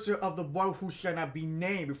precursor of the one who shall not be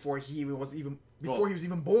named before he was even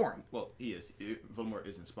born. Well, he is. Voldemort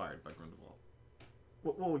is inspired by Grindelwald.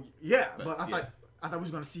 Well, yeah, but I thought we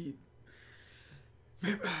was going to see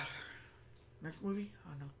next movie.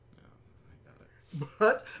 I don't know.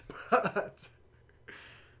 But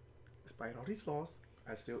despite all these flaws,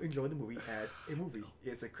 I still enjoy the movie as a movie.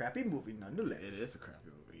 It's a crappy movie nonetheless. It is a crappy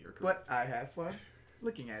movie. You're correct. But I had fun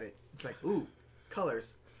looking at it. It's like, ooh,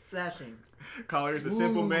 colors, flashing. Collier is a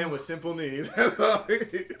simple man with simple needs. Oh,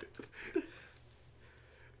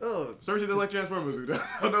 Cersei doesn't like Transformers.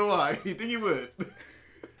 I don't know why. You think he would?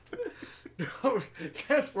 No,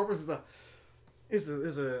 Transformers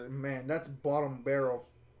is a man. That's bottom barrel.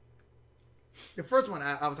 The first one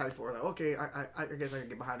I was hyped for. Like, okay, I guess I can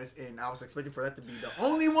get behind this, and I was expecting for that to be the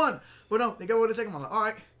only one. But no, they go with the second one. Like, all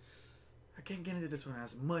right, I can't get into this one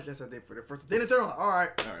as much as I did for the first. Then the third one. Like, all right,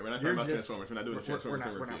 we're not talking about Transformers. We're not doing Transformers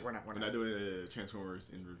in review. We're not doing Transformers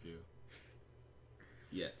in review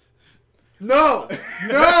yet. No,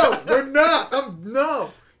 we're not.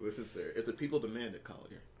 No. Listen, sir. If the people demand it,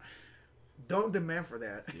 Collier. Don't demand for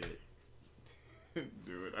that. Yeah.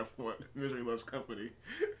 Do it. I want Misery Loves Company.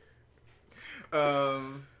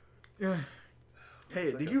 Yeah.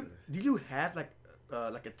 Hey, did you have like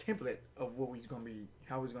a template of what we're gonna be,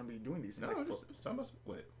 how we're gonna be doing these? No, just talking about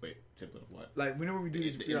wait, template of what? Like whenever we do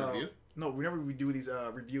these, interview? No, whenever we do these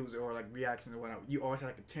reviews or like reactions or whatnot, you always have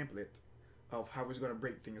like a template of how we're gonna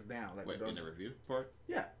break things down. Like in the review part?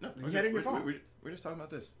 Yeah. No, you had it in your phone. We're just talking about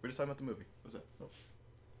this. We're just talking about the movie. What's up? Oh.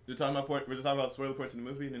 We're just talking about spoiler points in the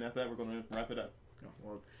movie, and then after that, we're gonna wrap it up. No,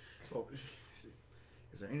 well,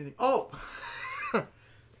 is there anything? Oh.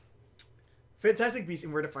 Fantastic Beasts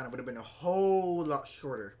and Where to Find It would have been a whole lot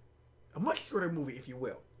shorter. A much shorter movie, if you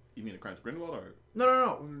will. You mean the Crimes of Grindelwald or?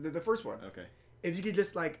 No. The first one. Okay. If you could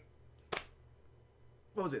just like...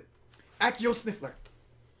 What was it? Accio Sniffler.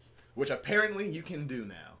 Which apparently you can do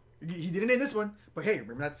now. He did it in this one. But hey,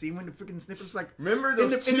 remember that scene when the freaking Sniffler's like... Remember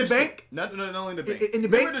those in the bank? Not only in the bank. In the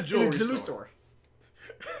remember bank? The jewelry store.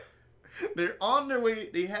 They're on their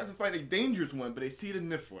way. They have to fight a dangerous one, but they see the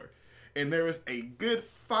Niffler. And there was a good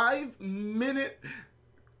 5-minute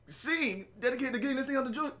scene dedicated to getting this thing out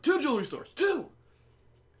the two jewelry stores. 2!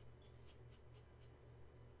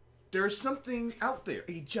 There's something out there.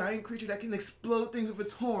 A giant creature that can explode things with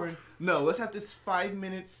its horn. No, let's have this 5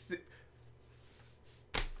 minutes.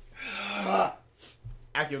 Accio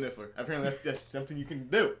Niffler. Apparently that's just something you can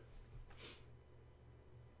do.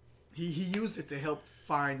 He used it to help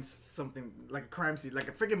find something like a crime scene, like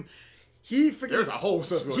a freaking... There's a whole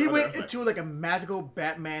stuff going on. He went into like a magical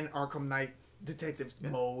Batman Arkham Knight detective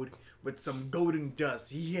mode with some golden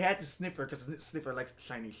dust. He had the Sniffler because Sniffler likes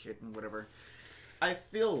shiny shit and whatever. I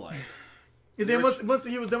feel like. And then once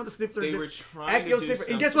he was done with the Sniffler, they were trying to do Sniffler.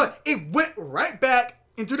 And guess what? It went right back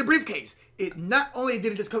into the briefcase. It not only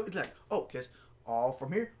did it just come, it's like, oh, just all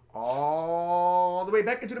from here, all the way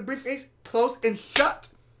back into the briefcase, closed and shut.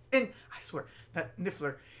 And I swear, that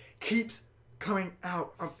Niffler keeps coming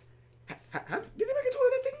out. Did they make a toy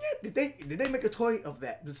of that thing yet? Did they make a toy of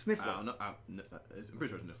that? The Sniffler? I don't know. I'm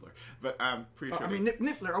pretty sure it's Niffler, but I'm pretty sure. I mean,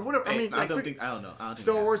 Niffler or whatever. Hey, I don't know.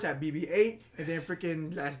 Star Wars had BB-8, and then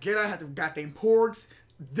freaking Last Jedi had the goddamn porgs.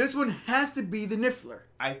 This one has to be the Niffler.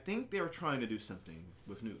 I think they were trying to do something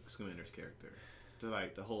with Newt Scamander's character. To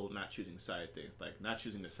like the whole not choosing side thing. Like not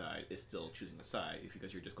choosing the side is still choosing the side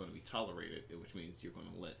because you're just going to be tolerated, which means you're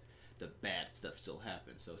going to let the bad stuff still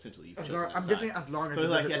happens. So essentially, you've chosen a side. I'm guessing as long as so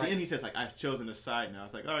like at the end, he says like I've chosen a side now.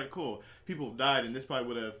 It's like all right, cool. People have died, and this probably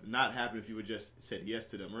would have not happened if you would just said yes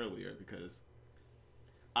to them earlier, because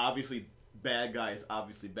obviously bad guy is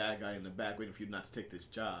obviously bad guy in the back waiting for you not to take this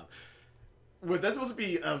job. Was that supposed to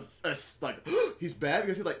be a like he's bad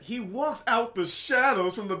because he walks out the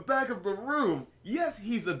shadows from the back of the room? Yes,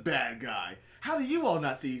 he's a bad guy. How do you all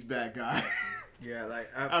not see he's bad guy? Yeah,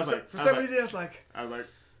 like for some reason it's like I was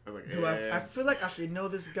like, I feel like I should know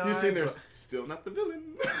this guy. You're sitting there still not the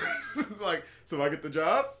villain. It's like, so I get the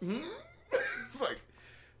job? It's like,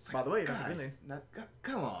 by the way, guys, not the villain.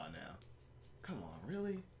 Come on now, come on,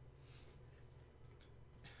 really?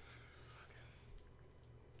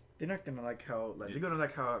 They're not gonna like how they're gonna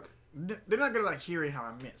like how they're not gonna like hearing how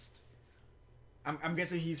I missed. I'm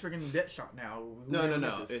guessing he's freaking Deadshot now. No.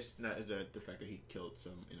 It's not the fact that he killed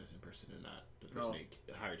some innocent person and not the person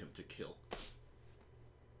they hired him to kill.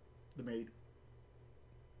 The maid.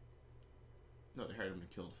 No, they hired him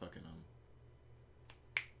to kill fucking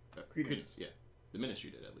Credence. Yeah, the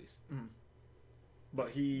Ministry did at least. Mm-hmm.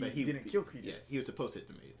 But he didn't kill Credence. Yeah, he was supposed to hit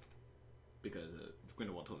the maid because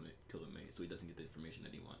Grindelwald told him to kill the maid, so he doesn't get the information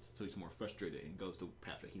that he wants. So he's more frustrated and goes the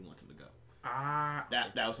path that he wants him to go.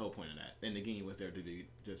 That was the whole point of that. And Nagini was there to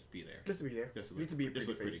just be there. Just to be there. Just to be a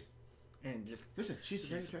pretty face. And just listen, she's a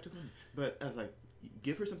very attractive woman. But I was like,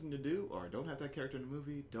 give her something to do, or don't have that character in the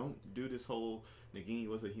movie. Don't do this whole Nagini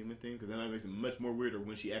was a human thing, because then that makes it much more weirder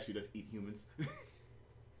when she actually does eat humans.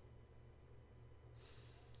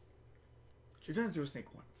 She turned into a snake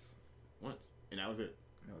once, and that was it.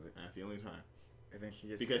 And that's the only time. And then she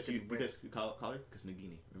just because you call her because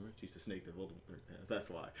Nagini. Remember, she's the snake that Voldemort has. That's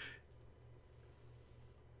why.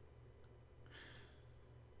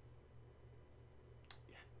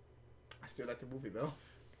 I still like the movie though.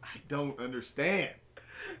 I don't understand.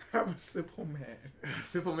 I'm a simple man.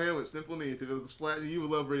 Simple man with simple needs. If it was flat, you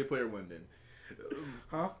would love Ready Player One then.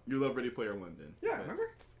 Huh? You love Ready Player One then. Yeah, remember?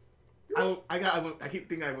 I keep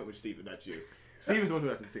thinking I went with Steven, not you. Steven's the one who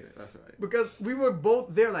hasn't seen it. That's right. Because we were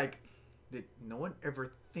both there like, did no one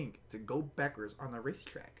ever think to go backwards on a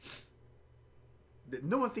racetrack? Did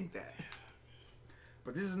no one think that?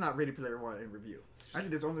 But this is not Ready Player One in review. I think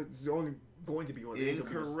there's only going to be one.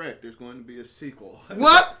 Incorrect. There's going to be a sequel.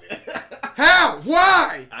 What? How?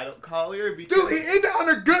 Why? I don't Collier because dude, it ended on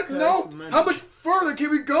a good note. Money. How much further can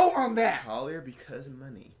we go on that? Collier because of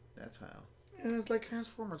money. That's how. And it's like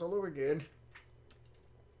Transformers all over again.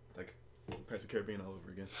 Like Pirates of the Caribbean all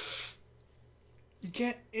over again. You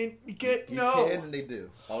can't. You can and they do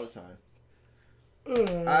all the time. I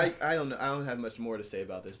don't know. I don't have much more to say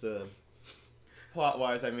about this. The plot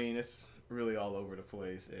wise, I mean, it's really all over the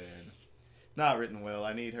place and not written well.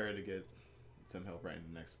 I need her to get some help writing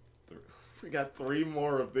the next. We got 3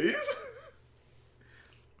 more of these.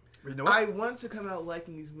 You know what? I want to come out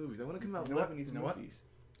liking these movies. I want to come out loving these movies. What?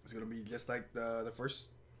 It's gonna be just like the first,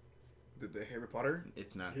 the Harry Potter.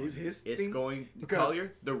 It's not. His it's thing, going.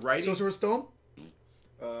 Collier, the writing. Sorcerer's Stone.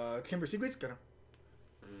 Chamber of Secrets. Gonna.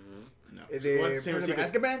 No. The Prisoner of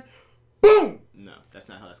Azkaban. Boom. No, that's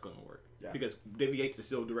not how that's going to work. Yeah. Because Davey Yates is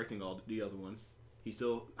still directing all the other ones. He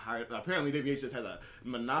still hired. Apparently, Davey Yates just has a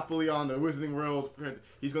monopoly on the Wizarding World.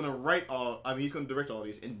 He's going to write all. I mean, he's going to direct all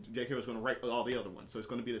these, and J.K. was going to write all the other ones. So it's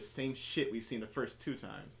going to be the same shit we've seen the first 2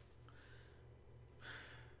 times.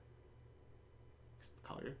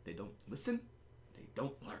 Collier, they don't listen. They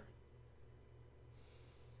don't learn.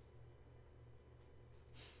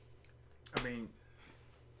 I mean,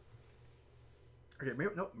 okay,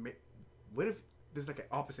 what if there's like an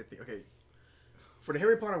opposite thing? Okay, for the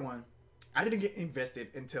Harry Potter one, I didn't get invested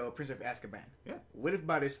until Prince of Azkaban. Yeah. What if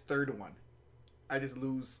by this 3rd one, I just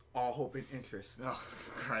lose all hope and interest? Oh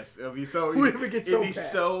Christ! It'll be so. What if it gets so bad? It'd be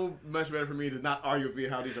so much better for me to not argue with you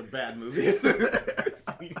how these are bad movies.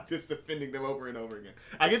 Just defending them over and over again.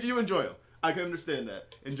 I get you enjoy them. I can understand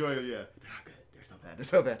that. Enjoy them, yeah. They're not good. They're so bad. They're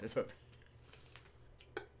so bad. They're so bad.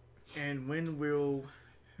 And when will...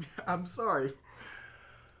 I'm sorry.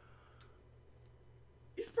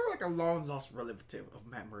 He's probably like a long-lost relative of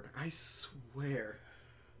Matt Murdock. I swear.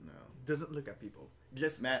 No. Doesn't look at people.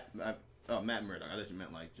 Just... Matt Murdock. I thought you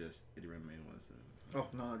meant like just Eddie Redmayne was. Oh,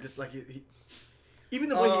 no. Just like he even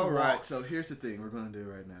the way he walks. Right. So here's the thing we're going to do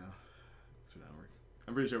right now.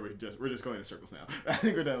 I'm pretty sure we're just going in circles now. I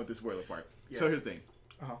think we're done with the spoiler part. Yeah. So here's the thing.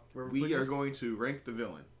 We are going to rank the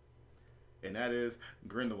villain. And that is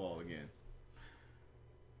Grindelwald again.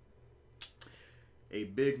 A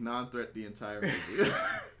big non-threat the entire movie.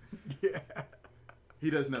 Yeah. He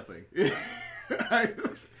does nothing. He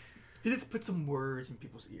just puts some words in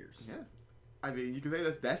people's ears. Yeah. I mean, you can say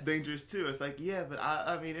that's dangerous too. It's like, yeah, but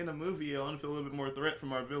I mean, in a movie, I want to feel a little bit more threat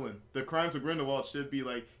from our villain. The Crimes of Grindelwald should be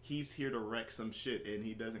like, he's here to wreck some shit, and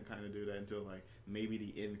he doesn't kind of do that until like maybe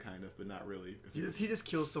the end, kind of, but not really. He just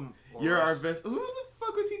kills some. You're our best. Who the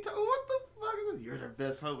fuck was he talking? What the fuck is this? You're their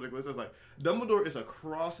best hope. Like, it's like Dumbledore is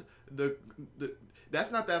across the.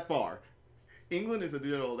 That's not that far. England is a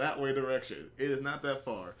deal that way direction. It is not that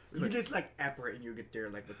far. You like, just like apparate and you get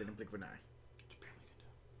there like within a blink of an eye.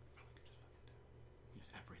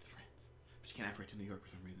 Can't apparate to New York for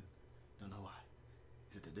some reason. Don't know why.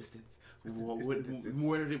 Is it the distance?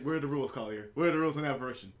 Where are the rules, Collier? Where are the rules in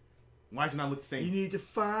apparition? Why does it not look the same? You need to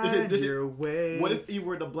find your way. What if you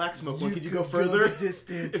were the blacksmith one? Could you go further? Go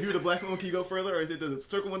distance. If you were the blacksmith one, can you go further? Or is it the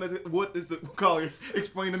circle one? What is the Collier?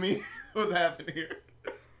 Explain to me what's happening here.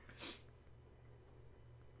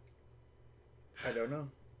 I don't know.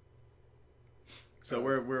 So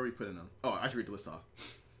where are we putting them? Oh, I should read the list off.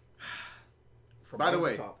 By the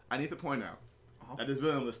way, I need to point out that this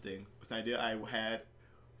villain listing was an idea I had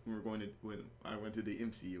when I went to the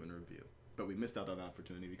MCU in review, but we missed out on that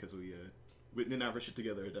opportunity because we didn't have our shit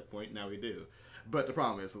together at that point. Now we do, but the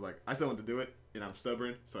problem is, like, I still want to do it, and I'm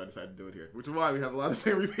stubborn, so I decided to do it here, which is why we have a lot of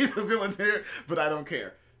same repeats of villains here. But I don't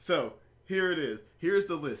care. So here it is. Here's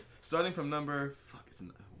the list, starting from number. Fuck, it's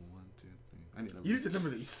 1, 2, 3. I need. You need to number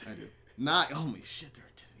these. I do. 9. Holy shit, there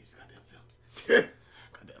are 10 of these goddamn films.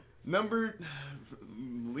 Number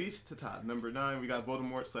least to top. Number 9, we got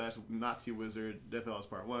Voldemort / Nazi Wizard, Death Hallows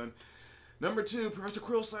Part 1. Number 2, Professor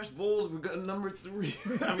Quirrell / Vold. We got number 3.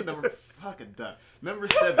 I mean, number fucking duh. Number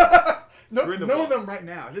 7. None of them right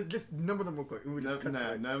now. Just number them real quick. We just cut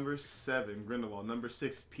to it. Number 7, Grindelwald. Number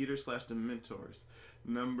 6, Peter / Dementors.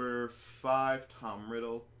 Number 5, Tom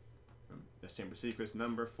Riddle. That's Chamber of Secrets.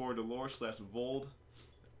 Number 4, Dolores / Vold.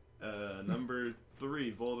 Number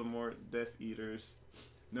 3, Voldemort, Death Eaters.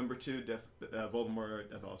 Number 2, Voldemort,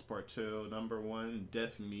 Death Hallows Part 2. Number 1,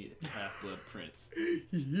 Death Meat, Half-Blood Prince.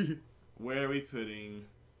 Where are we putting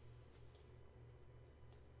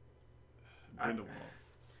Grindelwald?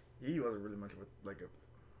 He wasn't really much of like a...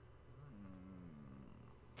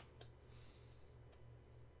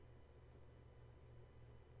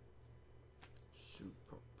 Shoot,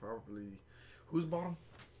 probably... Who's bottom?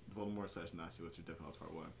 Voldemort / Nazi Wizard, Death Hallows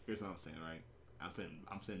Part 1. Here's what I'm saying, right?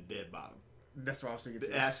 I'm saying dead bottom. That's what I was thinking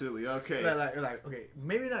too. Absolutely, okay. Like, okay,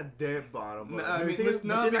 maybe not dead bottom. But I mean, the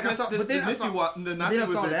Nazi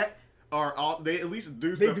Wizards are all. They at least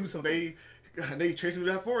do something. They do something. They trace me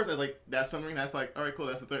to that forest. And like that's something that's like, all right, cool.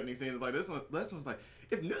 That's the threatening scene. It's like this one's like,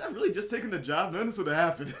 if Newt had really just taken the job, none of this would have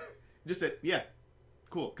happened. Just said, yeah,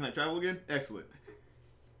 cool. Can I travel again? Excellent.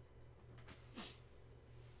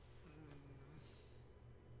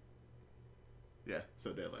 Yeah.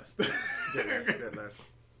 So dead last. Dead last.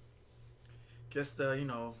 Just,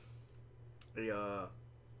 a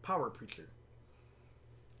power preacher.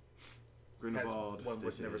 Grindelwald. One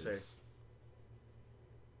would never say.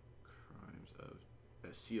 Crimes of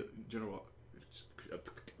General.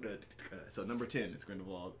 So number 10 is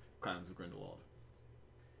Grindelwald. Crimes of Grindelwald.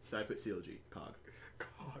 So I put CLG. Cog.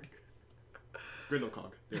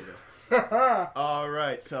 Grindelcog. There we go. All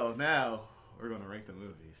right. So now we're gonna rank the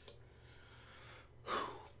movies.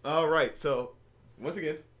 All right. So once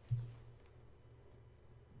again.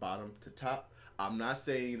 Bottom to top. I'm not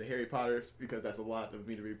saying the Harry Potters because that's a lot of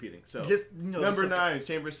me to be repeating. So number 9 is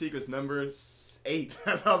Chamber of Secrets. Number 8.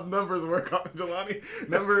 That's how numbers work, Jelani.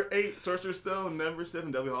 Number 8, Sorcerer's Stone. Number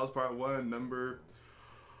 7, Deathly Hallows Part 1. Number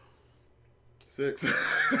 6.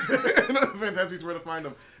 Fantastic Beasts, Where to Find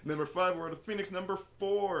Them. Number 5, Word of Phoenix. Number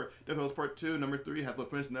 4, Death Hallows Part 2. Number 3, Half-Blood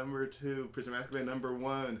Prince. Number 2, Prisoner of Azkaban. Number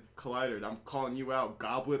 1, Collider. I'm calling you out,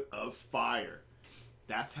 Goblet of Fire.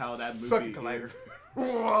 That's how that movie is.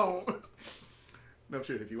 Whoa. No,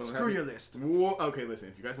 sure. If you want to screw your list. Whoa. Okay, listen.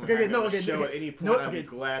 If you guys want to have a show at any point, I'd be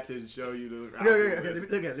glad to show you the.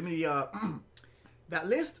 Okay. Let me. That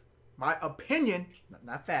list, my opinion,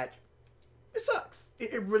 not fact. It sucks.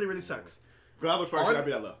 It really, really sucks. Goblet of Fire should not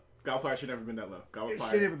be that low. Goblet of Fire should never been that low. Goblet of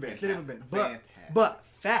Fire should never been. But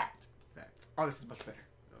fact. Oh, this is much better.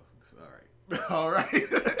 Oh, all right.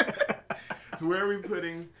 So where are we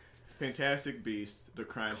putting Fantastic Beasts: The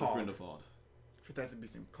Crimes of Grindelwald? Fantastic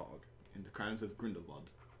Beasts and Cog. And The Crimes of Grindelwald.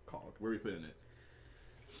 Cog. Where are we putting it?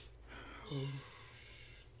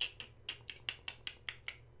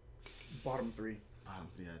 Bottom 3. Yeah,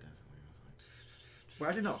 definitely. Well,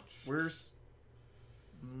 actually, no. Where's...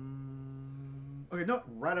 okay, no.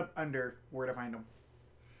 Right up under Where to Find Them.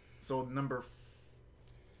 So, number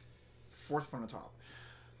 4th from the top.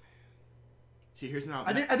 See, here's now.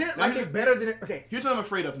 I didn't like it better than it... Okay. Here's what I'm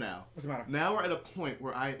afraid of now. What's the matter? Now we're at a point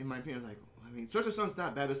where in my opinion, like... I mean, Sorcerer's Stone's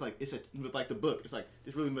not bad. It's like with like the book. It's like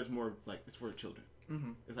it's really much more like it's for children.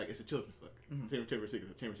 Mm-hmm. It's like it's a children's book. Mm-hmm. Same with Chamber of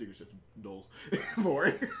Secrets. Chamber of Secrets just dull,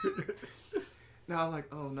 boring. Now I'm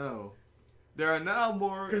like, oh no, there are now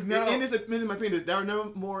more. Because now, in my opinion, there are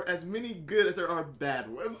no more as many good as there are bad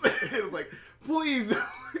ones. It's like, please.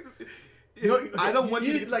 I don't want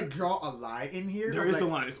you to like draw a line in here. There is a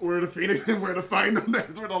line. It's where the Phoenix and where to find them.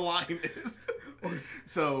 That's where the line is.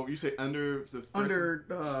 So you say under the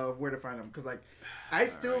first where to find them, because like I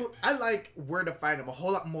like Where to Find Them a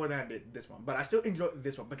whole lot more than I did this one, but I still enjoy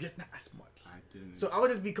this one, but just not as much. I didn't. So I would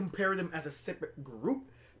just be comparing them as a separate group,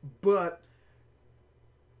 but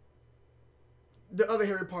the other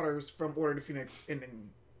Harry Potters from Order of the Phoenix and then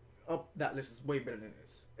up that list is way better than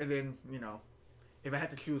this. And then if I had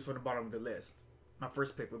to choose from the bottom of the list, my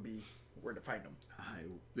first pick would be Where to Find Them. I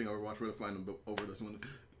think I would watch Where to Find Them over this one.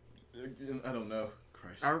 I don't know.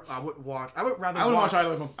 Christ. I would rather watch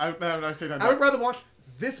either of them. I would rather watch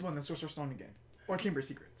this one than Sorcerer's Stone again. Or Chamber of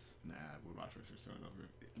Secrets. Nah, I would watch Sorcerer's Stone over.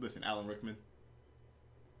 Listen, Alan Rickman.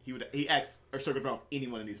 He acts or circled around any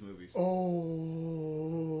one of these movies.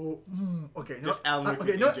 Oh, okay. Just Alan Rickman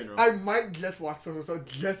in general. I might just watch Sorcerer's Stone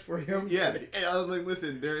just for him. Yeah, and I was like,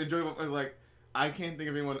 listen, they're enjoyable. I was like, I can't think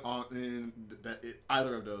of anyone in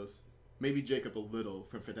either of those. Maybe Jacob a little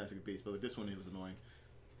from Fantastic Beasts, but like this one he was annoying.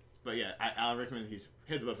 But yeah, Alan Rickman, he's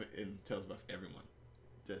heads above and tails above everyone,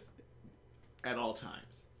 just at all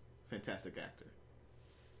times. Fantastic actor.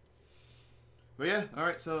 But yeah, all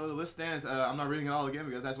right. So the list stands. I'm not reading it all again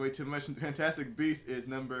because that's way too much. Fantastic Beasts is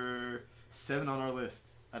number 7 on our list.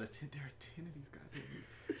 Out of 10, there are 10 of these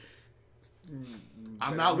goddamn.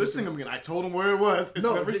 I'm not listing them again. I told them where it was. It's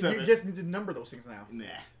number 7. You just need to number those things now. Nah.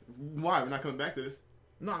 Why? We're not coming back to this.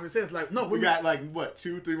 No, I'm just saying it's like no. We got like what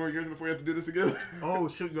 2-3 more years before we have to do this again. Oh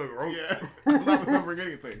shit! Yeah. I'm not remembering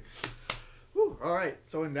anything. Whew, all right.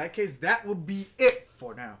 So in that case, that would be it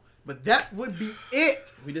for now. But that would be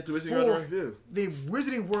it. We did the Wizarding World of Review. The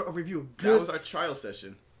Wizarding World of Review. Good. That was our trial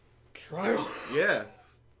session. Trial? Yeah.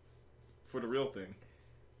 For the real thing.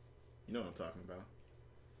 You know what I'm talking about.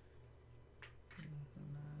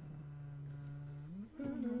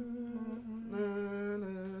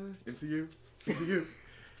 Into you.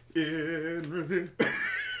 In review.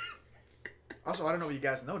 Also, I don't know what you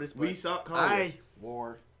guys noticed, but we saw Collier. I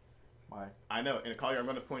wore my... I know, and Collier, I'm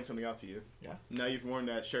going to point something out to you. Yeah? Now you've worn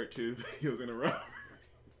that shirt 2 videos in a row.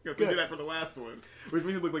 You did that for the last one, which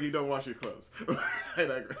means you look like you don't wash your clothes. I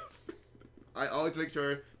digress. I always make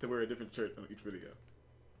sure to wear a different shirt on each video.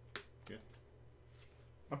 Yeah.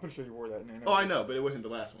 I'm pretty sure you wore that. Oh, I know, but it wasn't the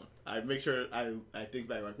last one. I make sure I think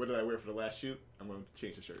back, like, what did I wear for the last shoot? I'm going to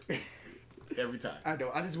change the shirt. Every time. I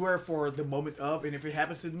know. I just wear it for the moment of, and if it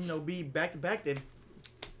happens to, be back to back, then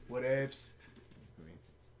whatevs.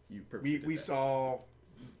 I mean, we saw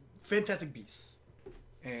Fantastic Beasts,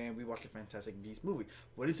 and we watched a Fantastic Beasts movie.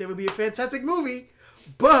 Wouldn't say it would be a fantastic movie,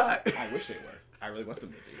 but I wish they were. I really want them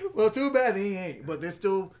to be. Well, too bad they ain't. But they're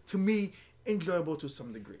still, to me, enjoyable to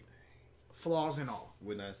some degree. Flaws and all.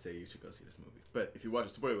 Would not say you should go see this movie. But if you watch the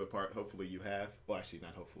spoiler part, hopefully you have. Well, actually,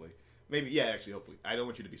 not hopefully. Maybe, yeah, actually, hopefully. I don't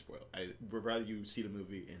want you to be spoiled. I would rather you see the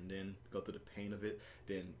movie and then go through the pain of it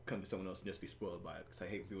than come to someone else and just be spoiled by it. Because I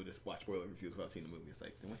hate when people just watch spoiler reviews without seeing the movie. It's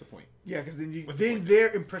like, then what's the point? Yeah, because then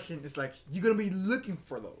their impression is like, you're going to be looking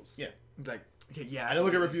for those. Yeah. Like, okay, yeah. I don't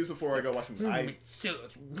look at reviews before I go watch the movie.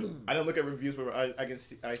 I don't look at reviews where I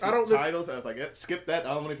see titles. I was like, yep, skip that.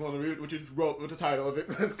 I don't want to read what you just wrote with the title of it.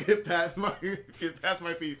 Let's get past my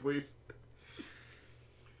feet, please.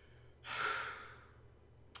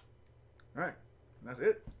 All right. That's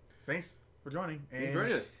it. Thanks for joining. And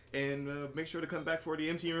join us. And make sure to come back for the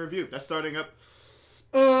MCU review. That's starting up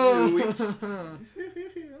 2 weeks. I'll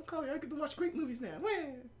call you. I get to watch great movies now.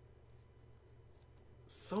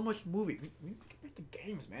 So much movie. We need to get back to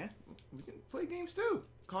games, man. We can play games too.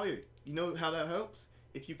 Call you. You know how that helps?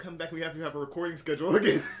 If you come back, we have to have a recording schedule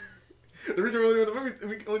again. The reason we're only doing the movie,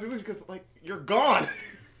 we only do movies because like you're gone.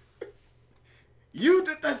 You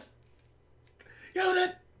did this. You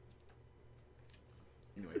did.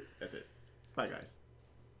 Anyway, that's it. Bye, guys.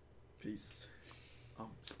 Peace.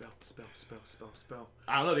 Spell.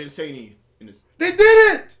 I don't know. They didn't say any in this. They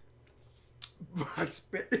didn't! I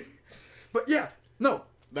spit. But yeah, no.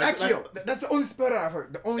 Accio. That's the only spell that I've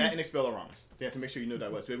heard. The only. That and Expelliarmus. They have to make sure you know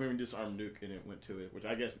that was. We remember this Armaduke and it went to it, which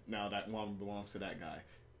I guess now that one belongs to that guy.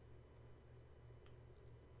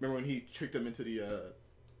 Remember when he tricked him into the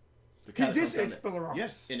he did say Expelliarmus.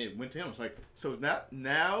 Yes, and it went to him. It's like, so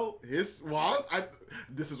now his wand?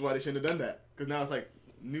 This is why they shouldn't have done that. Because now it's like,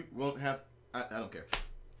 Newt won't have... I don't care.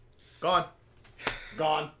 Gone.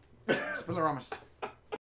 Expelliarmus.